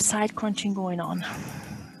 There's a lot of side crunching going on.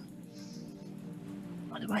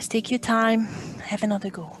 Otherwise, take your time, have another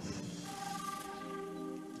go.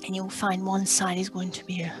 And you'll find one side is going to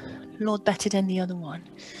be a lot better than the other one,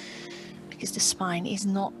 because the spine is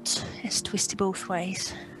not as twisty both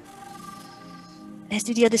ways. Let's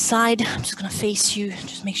do the other side. I'm just going to face you.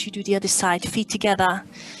 Just make sure you do the other side. Feet together.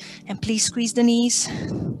 And please squeeze the knees.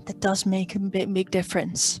 That does make a big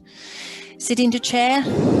difference. Sit into chair.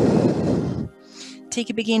 Take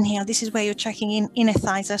a big inhale. This is where you're checking in. Inner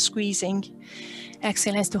thighs are squeezing.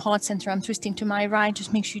 Exhale, hands to heart center. I'm twisting to my right.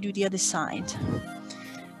 Just make sure you do the other side.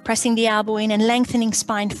 Pressing the elbow in and lengthening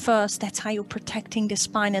spine first. That's how you're protecting the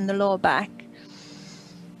spine and the lower back.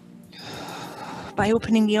 By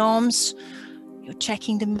opening the arms, you're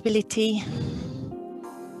checking the mobility.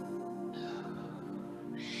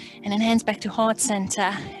 And then hands back to heart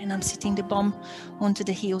center, and I'm sitting the bum onto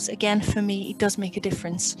the heels. Again, for me, it does make a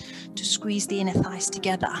difference to squeeze the inner thighs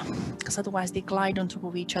together, because otherwise they glide on top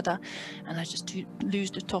of each other, and I just lose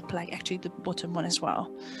the top leg, actually the bottom one as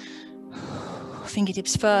well.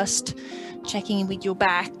 Fingertips first, checking in with your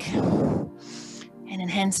back, and then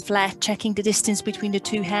hands flat, checking the distance between the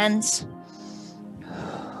two hands.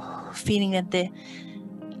 Feeling that the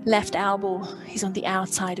left elbow is on the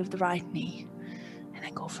outside of the right knee. And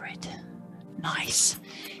then go for it. Nice.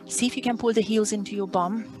 See if you can pull the heels into your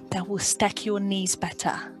bum. That will stack your knees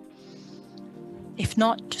better. If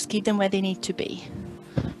not, just keep them where they need to be.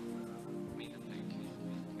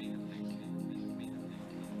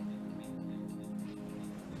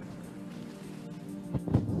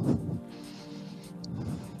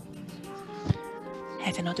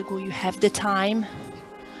 Have another go. You have the time.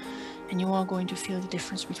 And you are going to feel the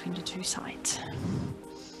difference between the two sides.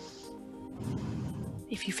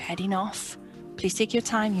 If you've had enough, please take your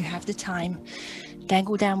time. You have the time. Then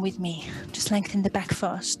go down with me. Just lengthen the back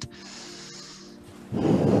first.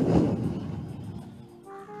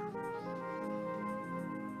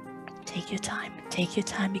 Take your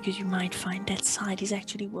time, because you might find that side is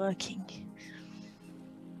actually working.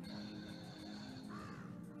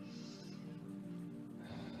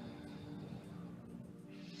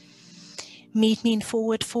 Meet me in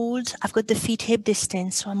forward fold. I've got the feet hip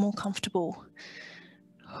distance, so I'm more comfortable.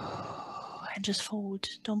 And just fold.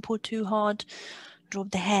 Don't pull too hard.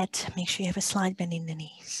 Drop the head. Make sure you have a slight bend in the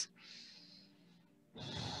knees.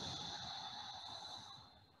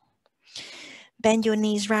 Bend your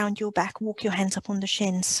knees round your back. Walk your hands up on the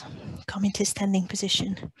shins. Come into standing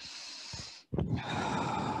position.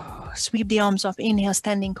 Sweep the arms up. Inhale,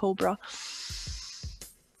 standing cobra.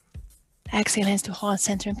 Exhale, hands to heart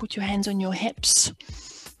center and put your hands on your hips.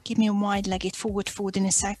 Give me a wide-legged forward fold in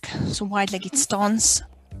a sec. So wide-legged stance.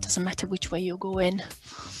 Doesn't matter which way you're going.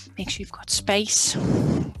 Make sure you've got space.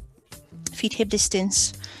 Feet hip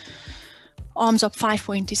distance. Arms up,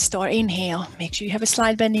 5-pointed star. Inhale. Make sure you have a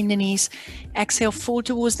slight bend in the knees. Exhale, fold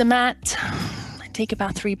towards the mat. And take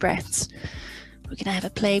about 3 breaths. We're going to have a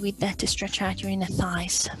play with that to stretch out your inner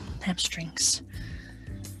thighs, hamstrings.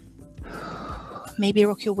 Maybe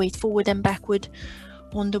rock your weight forward and backward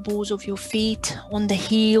on the balls of your feet, on the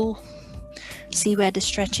heel. See where the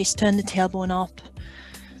stretch is. Turn the tailbone up.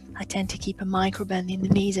 I tend to keep a micro bend in the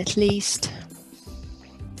knees at least.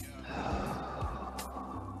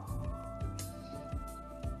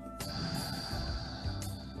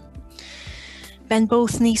 Bend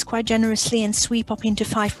both knees quite generously and sweep up into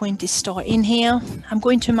 5-pointed star. Inhale. I'm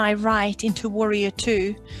going to my right into warrior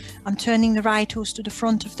 2. I'm turning the right toes to the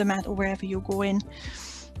front of the mat or wherever you're going.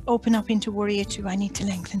 Open up into warrior 2. I need to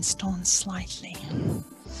lengthen stance slightly.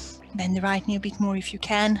 Bend the right knee a bit more if you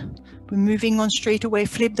can. We're moving on straight away.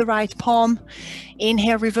 Flip the right palm.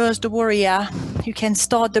 Inhale, reverse the warrior. You can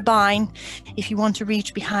start the bind if you want to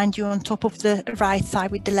reach behind you on top of the right thigh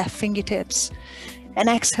with the left fingertips. And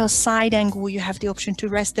exhale, side angle. You have the option to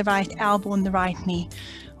rest the right elbow on the right knee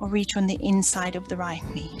or reach on the inside of the right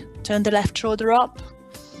knee. Turn the left shoulder up.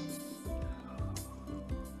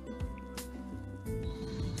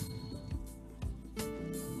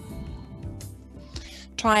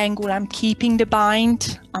 Triangle. I'm keeping the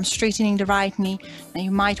bind. I'm straightening the right knee. Now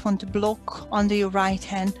you might want to block under your right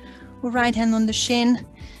hand or right hand on the shin.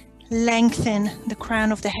 Lengthen. The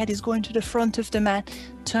crown of the head is going to the front of the mat.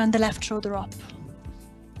 Turn the left shoulder up.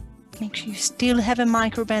 Make sure you still have a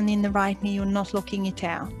micro bend in the right knee. You're not locking it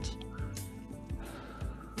out.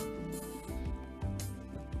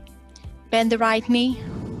 Bend the right knee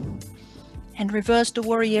and reverse the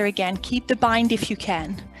warrior again. Keep the bind if you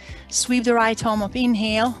can. Sweep the right arm up.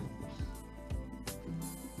 Inhale.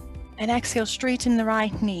 And exhale, straighten the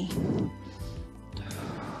right knee.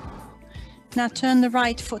 Now turn the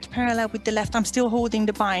right foot parallel with the left. I'm still holding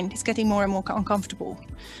the bind. It's getting more and more uncomfortable.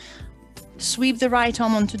 Sweep the right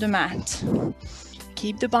arm onto the mat.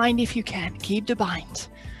 Keep the bind if you can. Keep the bind.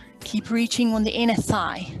 Keep reaching on the inner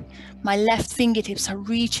thigh. My left fingertips are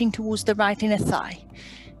reaching towards the right inner thigh.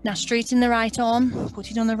 Now straighten the right arm. Put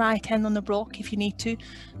it on the right hand on the block if you need to.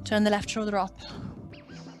 Turn the left shoulder up.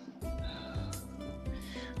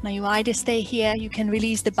 Now you either stay here, you can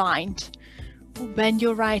release the bind, or bend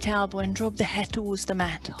your right elbow and drop the head towards the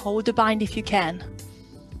mat. Hold the bind if you can.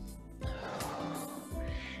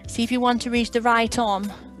 See if you want to reach the right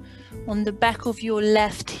arm on the back of your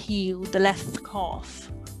left heel, the left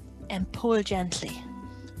calf, and pull gently.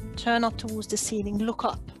 Turn up towards the ceiling, look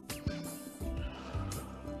up.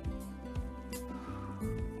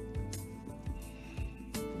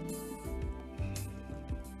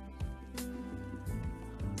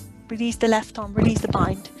 Release the left arm, release the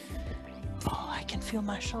bind. Oh, I can feel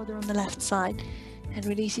my shoulder on the left side. And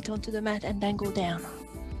release it onto the mat and then go down.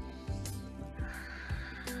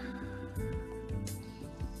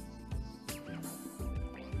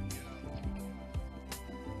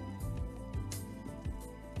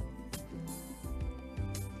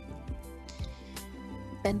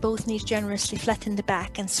 Bend both knees generously, flatten the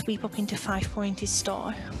back and sweep up into 5-pointed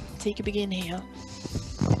star. Take a big inhale.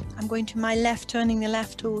 I'm going to my left, turning the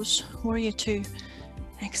left toes, warrior 2.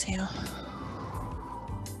 Exhale.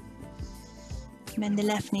 Bend the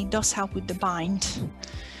left knee, does help with the bind.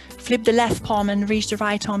 Flip the left palm and reach the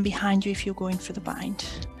right arm behind you if you're going for the bind.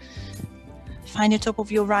 Find the top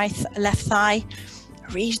of your left thigh.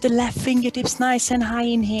 Reach the left fingertips nice and high,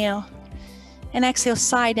 inhale. And exhale,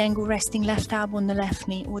 side angle, resting left elbow on the left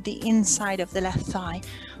knee or the inside of the left thigh.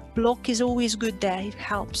 Block is always good there, it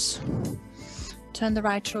helps. Turn the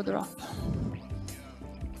right shoulder up.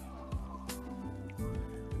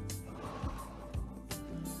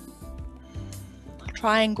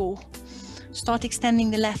 Triangle. Start extending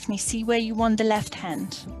the left knee. See where you want the left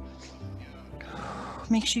hand.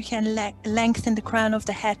 Make sure you can lengthen the crown of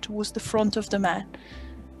the head towards the front of the mat.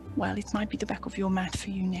 Well, it might be the back of your mat for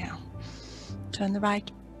you now. Turn the right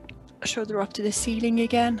shoulder up to the ceiling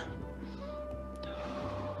again.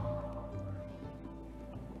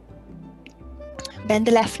 Bend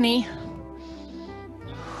the left knee.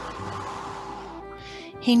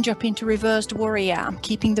 Hinge up into reversed warrior. I'm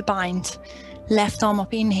keeping the bind. Left arm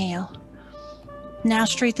up, inhale. Now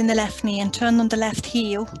straighten the left knee and turn on the left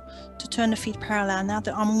heel to turn the feet parallel. Now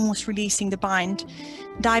that I'm almost releasing the bind.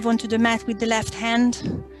 Dive onto the mat with the left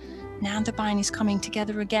hand. Now the bind is coming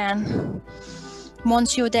together again.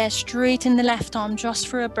 Once you're there, straighten the left arm just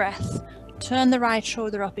for a breath. Turn the right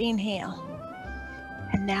shoulder up, inhale.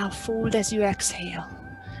 And now fold as you exhale.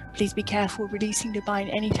 Please be careful, releasing the bind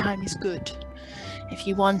anytime is good. If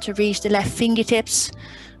you want to reach the left fingertips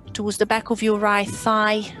towards the back of your right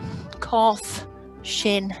thigh, calf,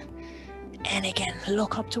 shin, and again,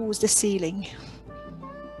 look up towards the ceiling.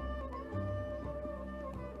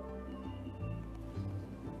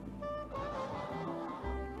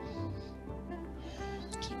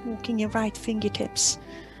 Keep walking your right fingertips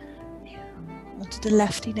onto the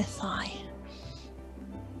left inner thigh.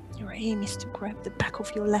 Your aim is to grab the back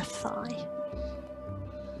of your left thigh.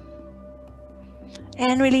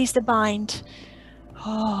 And release the bind.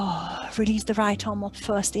 Release the right arm up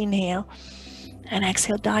first, inhale. And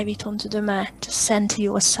exhale, dive it onto the mat. Center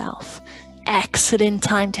yourself. Excellent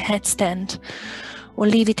time to headstand. Or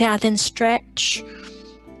leave it out and stretch.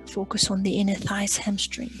 Focus on the inner thighs,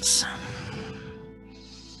 hamstrings.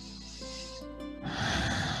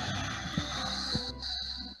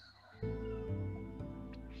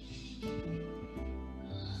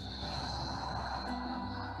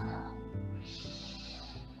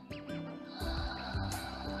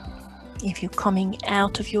 If you're coming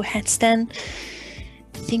out of your headstand,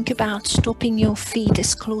 think about stopping your feet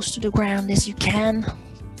as close to the ground as you can.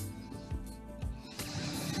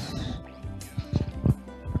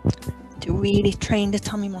 To really train the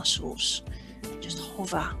tummy muscles. Just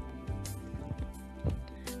hover.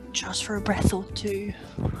 Just for a breath or two.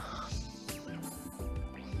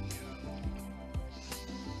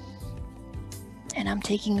 And I'm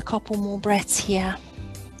taking a couple more breaths here.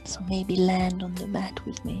 So maybe land on the mat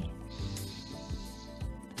with me.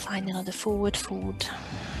 Find another forward fold.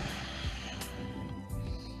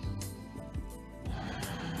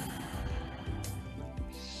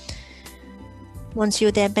 Once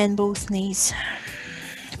you're there, bend both knees.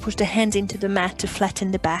 Push the hands into the mat to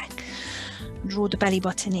flatten the back. Draw the belly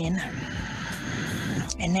button in.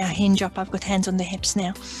 And now hinge up. I've got hands on the hips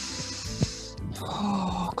now.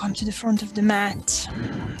 Come to the front of the mat.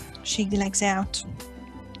 Shake the legs out.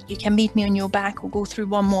 You can meet me on your back or go through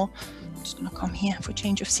one more. I'm just going to come here for a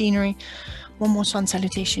change of scenery. One more sun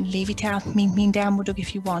salutation. Leave it out. Meet me in downward dog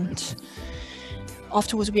if you want.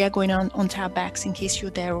 Afterwards, we are going on onto our backs in case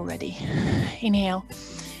you're there already. Inhale.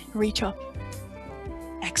 Reach up.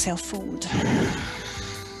 Exhale, fold.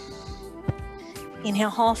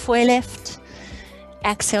 Inhale, halfway lift.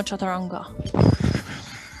 Exhale, chaturanga.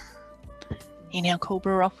 Inhale,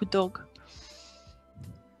 cobra, upward dog.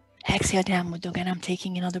 Exhale, downward dog. And I'm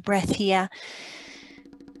taking another breath here.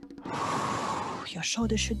 Your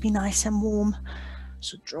shoulders should be nice and warm,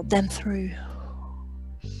 so drop them through.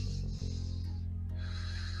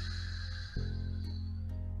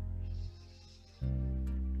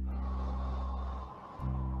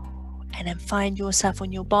 And then find yourself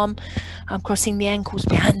on your bum. I'm crossing the ankles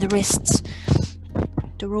behind the wrists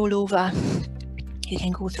to roll over. You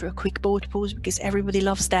can go through a quick boat pose because everybody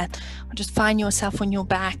loves that. Or just find yourself on your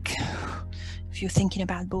back. If you're thinking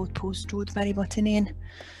about boat pose, draw the belly button in.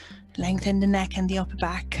 Lengthen the neck and the upper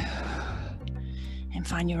back. And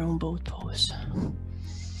find your own boat pose.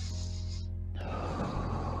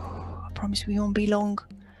 I promise we won't be long.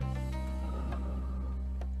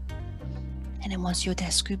 And then once you're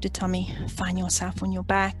there, scoop the tummy. Find yourself on your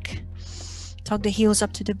back. Tuck the heels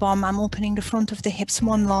up to the bum. I'm opening the front of the hips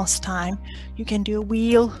one last time. You can do a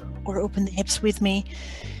wheel or open the hips with me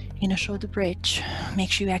in a shoulder bridge.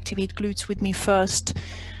 Make sure you activate glutes with me first.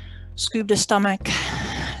 Scoop the stomach.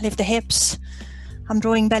 Lift the hips. I'm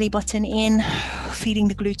drawing belly button in, feeling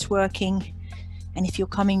the glutes working. And if you're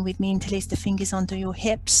coming with me, interlace the fingers under your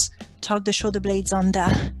hips. Tug the shoulder blades under.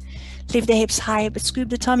 Lift the hips higher, but scoop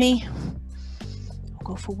the tummy.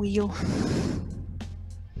 Go for wheel.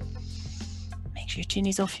 Make sure your chin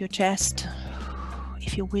is off your chest.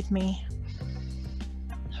 if you're with me.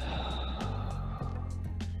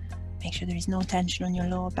 Make sure there is no tension on your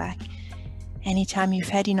lower back. Anytime you've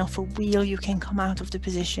had enough a wheel, you can come out of the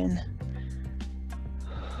position.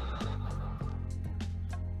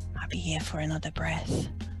 I'll be here for another breath.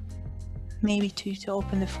 Maybe 2 to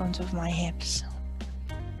open the front of my hips.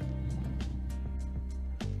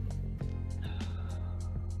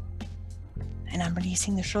 And I'm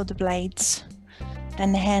releasing the shoulder blades,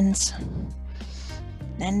 then the hands.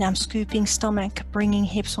 Then I'm scooping stomach, bringing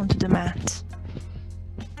hips onto the mat.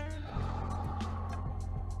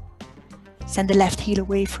 Send the left heel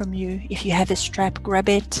away from you. If you have a strap, grab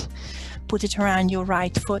it. Put it around your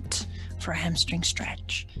right foot for a hamstring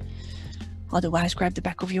stretch. Otherwise, grab the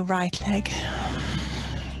back of your right leg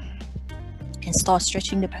and start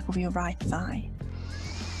stretching the back of your right thigh.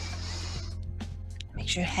 Make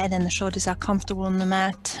sure your head and the shoulders are comfortable on the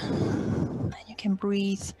mat. And you can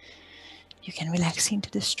breathe. You can relax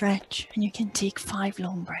into the stretch, and you can take 5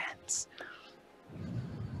 long breaths.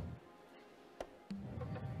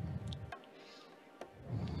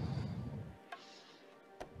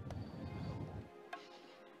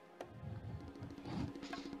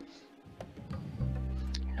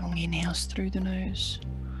 Long inhales through the nose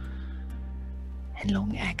and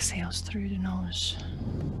long exhales through the nose.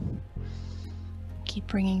 Keep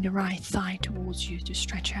bringing the right thigh towards you to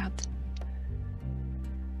stretch out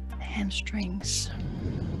the hamstrings.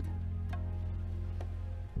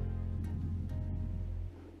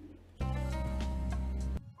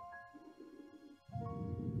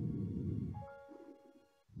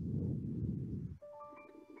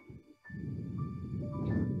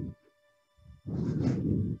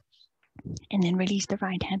 And then release the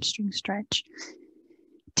right hamstring stretch.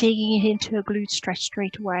 Taking it into a glute stretch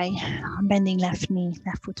straight away. I'm bending left knee,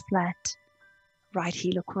 left foot flat. Right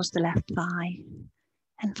heel across the left thigh.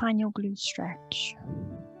 And find your glute stretch.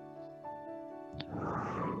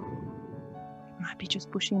 It might be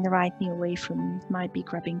just pushing the right knee away from you. It might be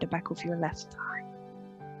grabbing the back of your left thigh.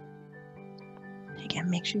 Again,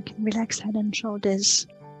 make sure you can relax head and shoulders.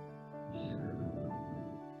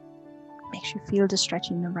 Make sure you feel the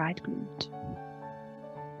stretch in the right glute.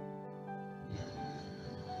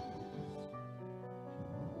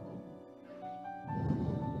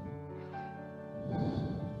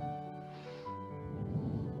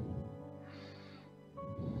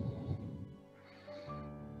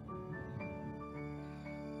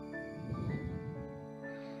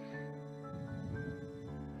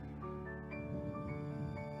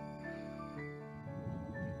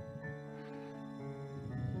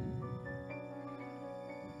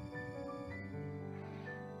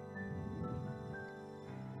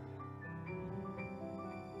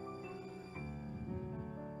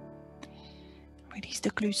 Release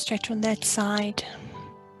the glute stretch on that side.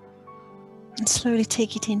 And slowly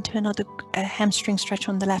take it into another hamstring stretch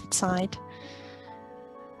on the left side.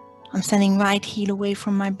 I'm sending right heel away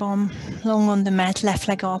from my bum, long on the mat, left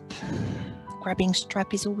leg up. Grabbing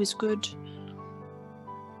strap is always good.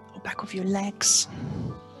 Or back of your legs.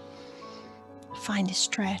 Find a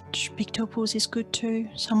stretch. Big toe pose is good too.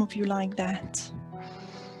 Some of you like that.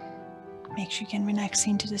 Make sure you can relax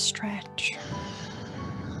into the stretch.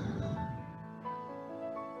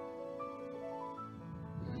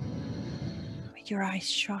 Your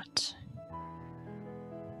eyes shut,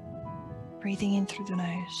 breathing in through the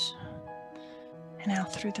nose and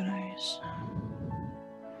out through the nose.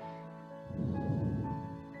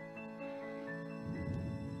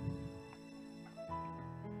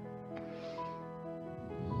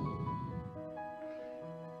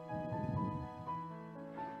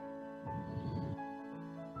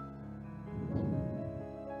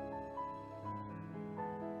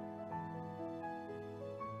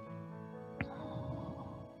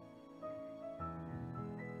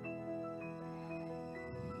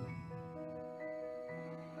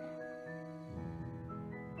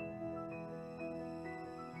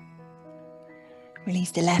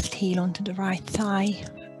 Release the left heel onto the right thigh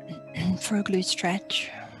for a glute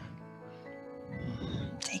stretch.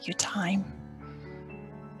 Take your time.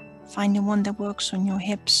 Find the one that works on your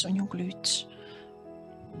hips, on your glutes.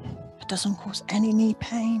 It doesn't cause any knee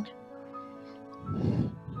pain.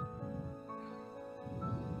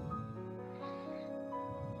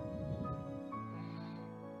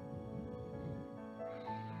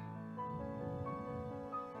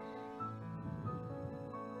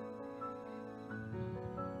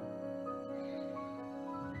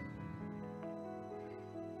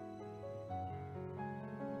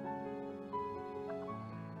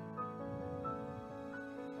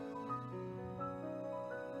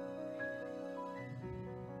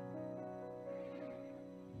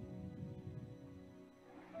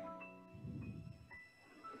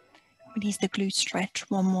 Release the glute stretch.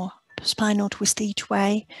 One more spinal twist each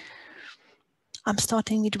way. I'm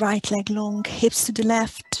starting with right leg long, hips to the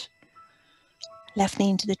left, left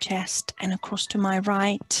knee into the chest and across to my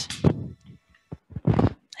right.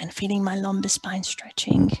 And feeling my lumbar spine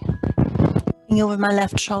stretching. Looking over my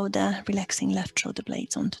left shoulder, relaxing left shoulder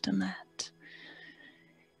blades onto the mat.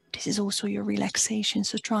 This is also your relaxation,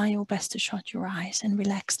 so try your best to shut your eyes and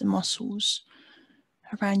relax the muscles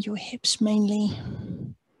around your hips mainly.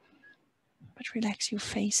 But relax your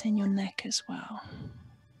face and your neck as well.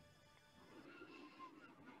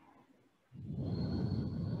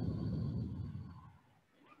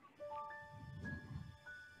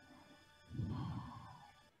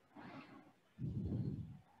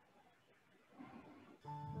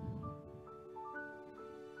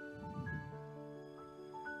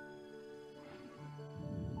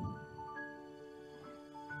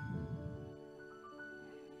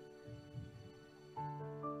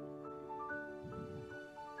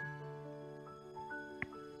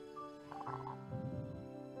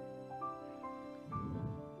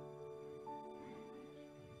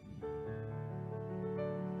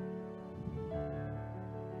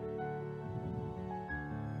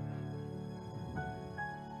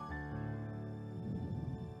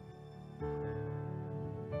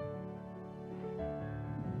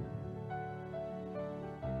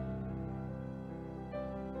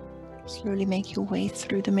 Slowly make your way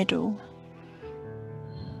through the middle,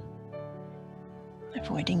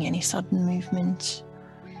 avoiding any sudden movement.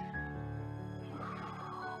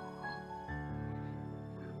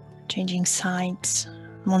 Changing sides.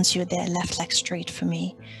 Once you're there, left leg straight for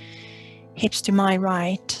me. Hips to my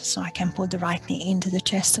right, so I can pull the right knee into the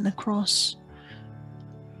chest and across.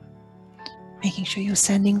 Making sure you're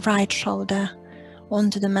sending right shoulder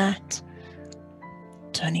onto the mat.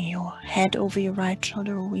 Turning your head over your right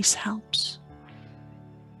shoulder always helps.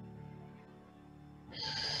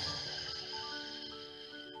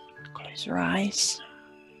 Close your eyes.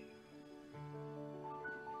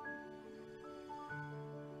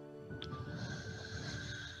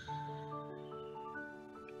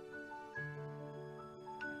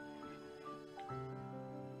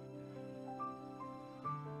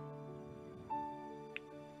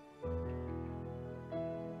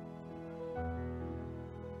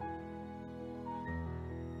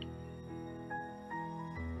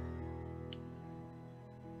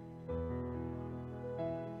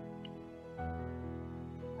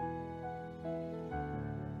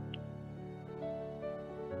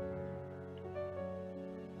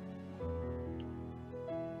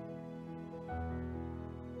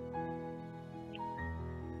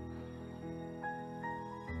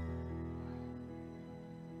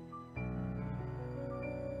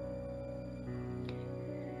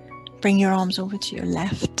 Bring your arms over to your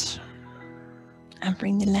left and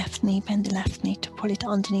bring the left knee, bend the left knee to pull it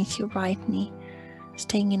underneath your right knee,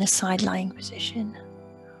 staying in a side lying position.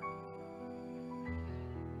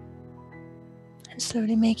 And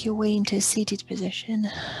slowly make your way into a seated position.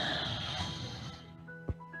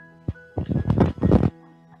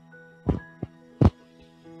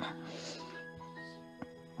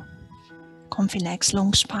 Comfy legs,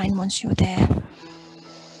 long spine once you're there.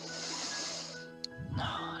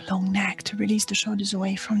 Long neck to release the shoulders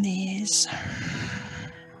away from the ears.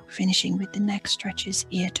 Finishing with the neck stretches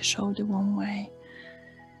ear to shoulder one way.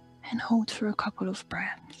 And hold for a couple of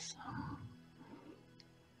breaths.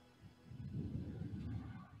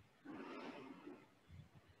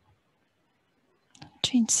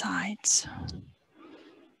 Change sides.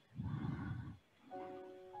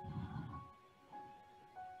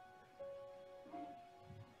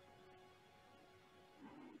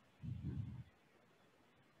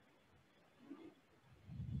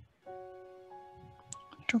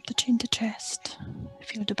 Drop the chin to chest.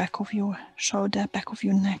 Feel the back of your shoulder, back of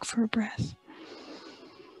your neck for a breath.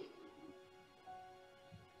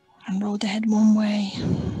 And roll the head one way.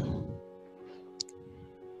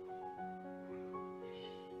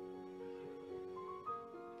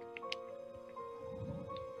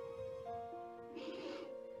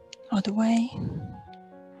 Other way.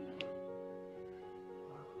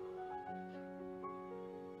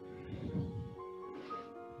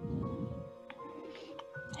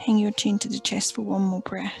 Hang your chin to the chest for one more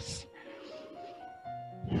breath.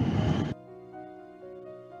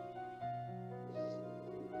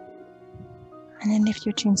 And then lift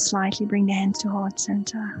your chin slightly, bring the hands to heart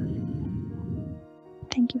center.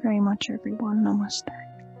 Thank you very much, everyone. Namaste.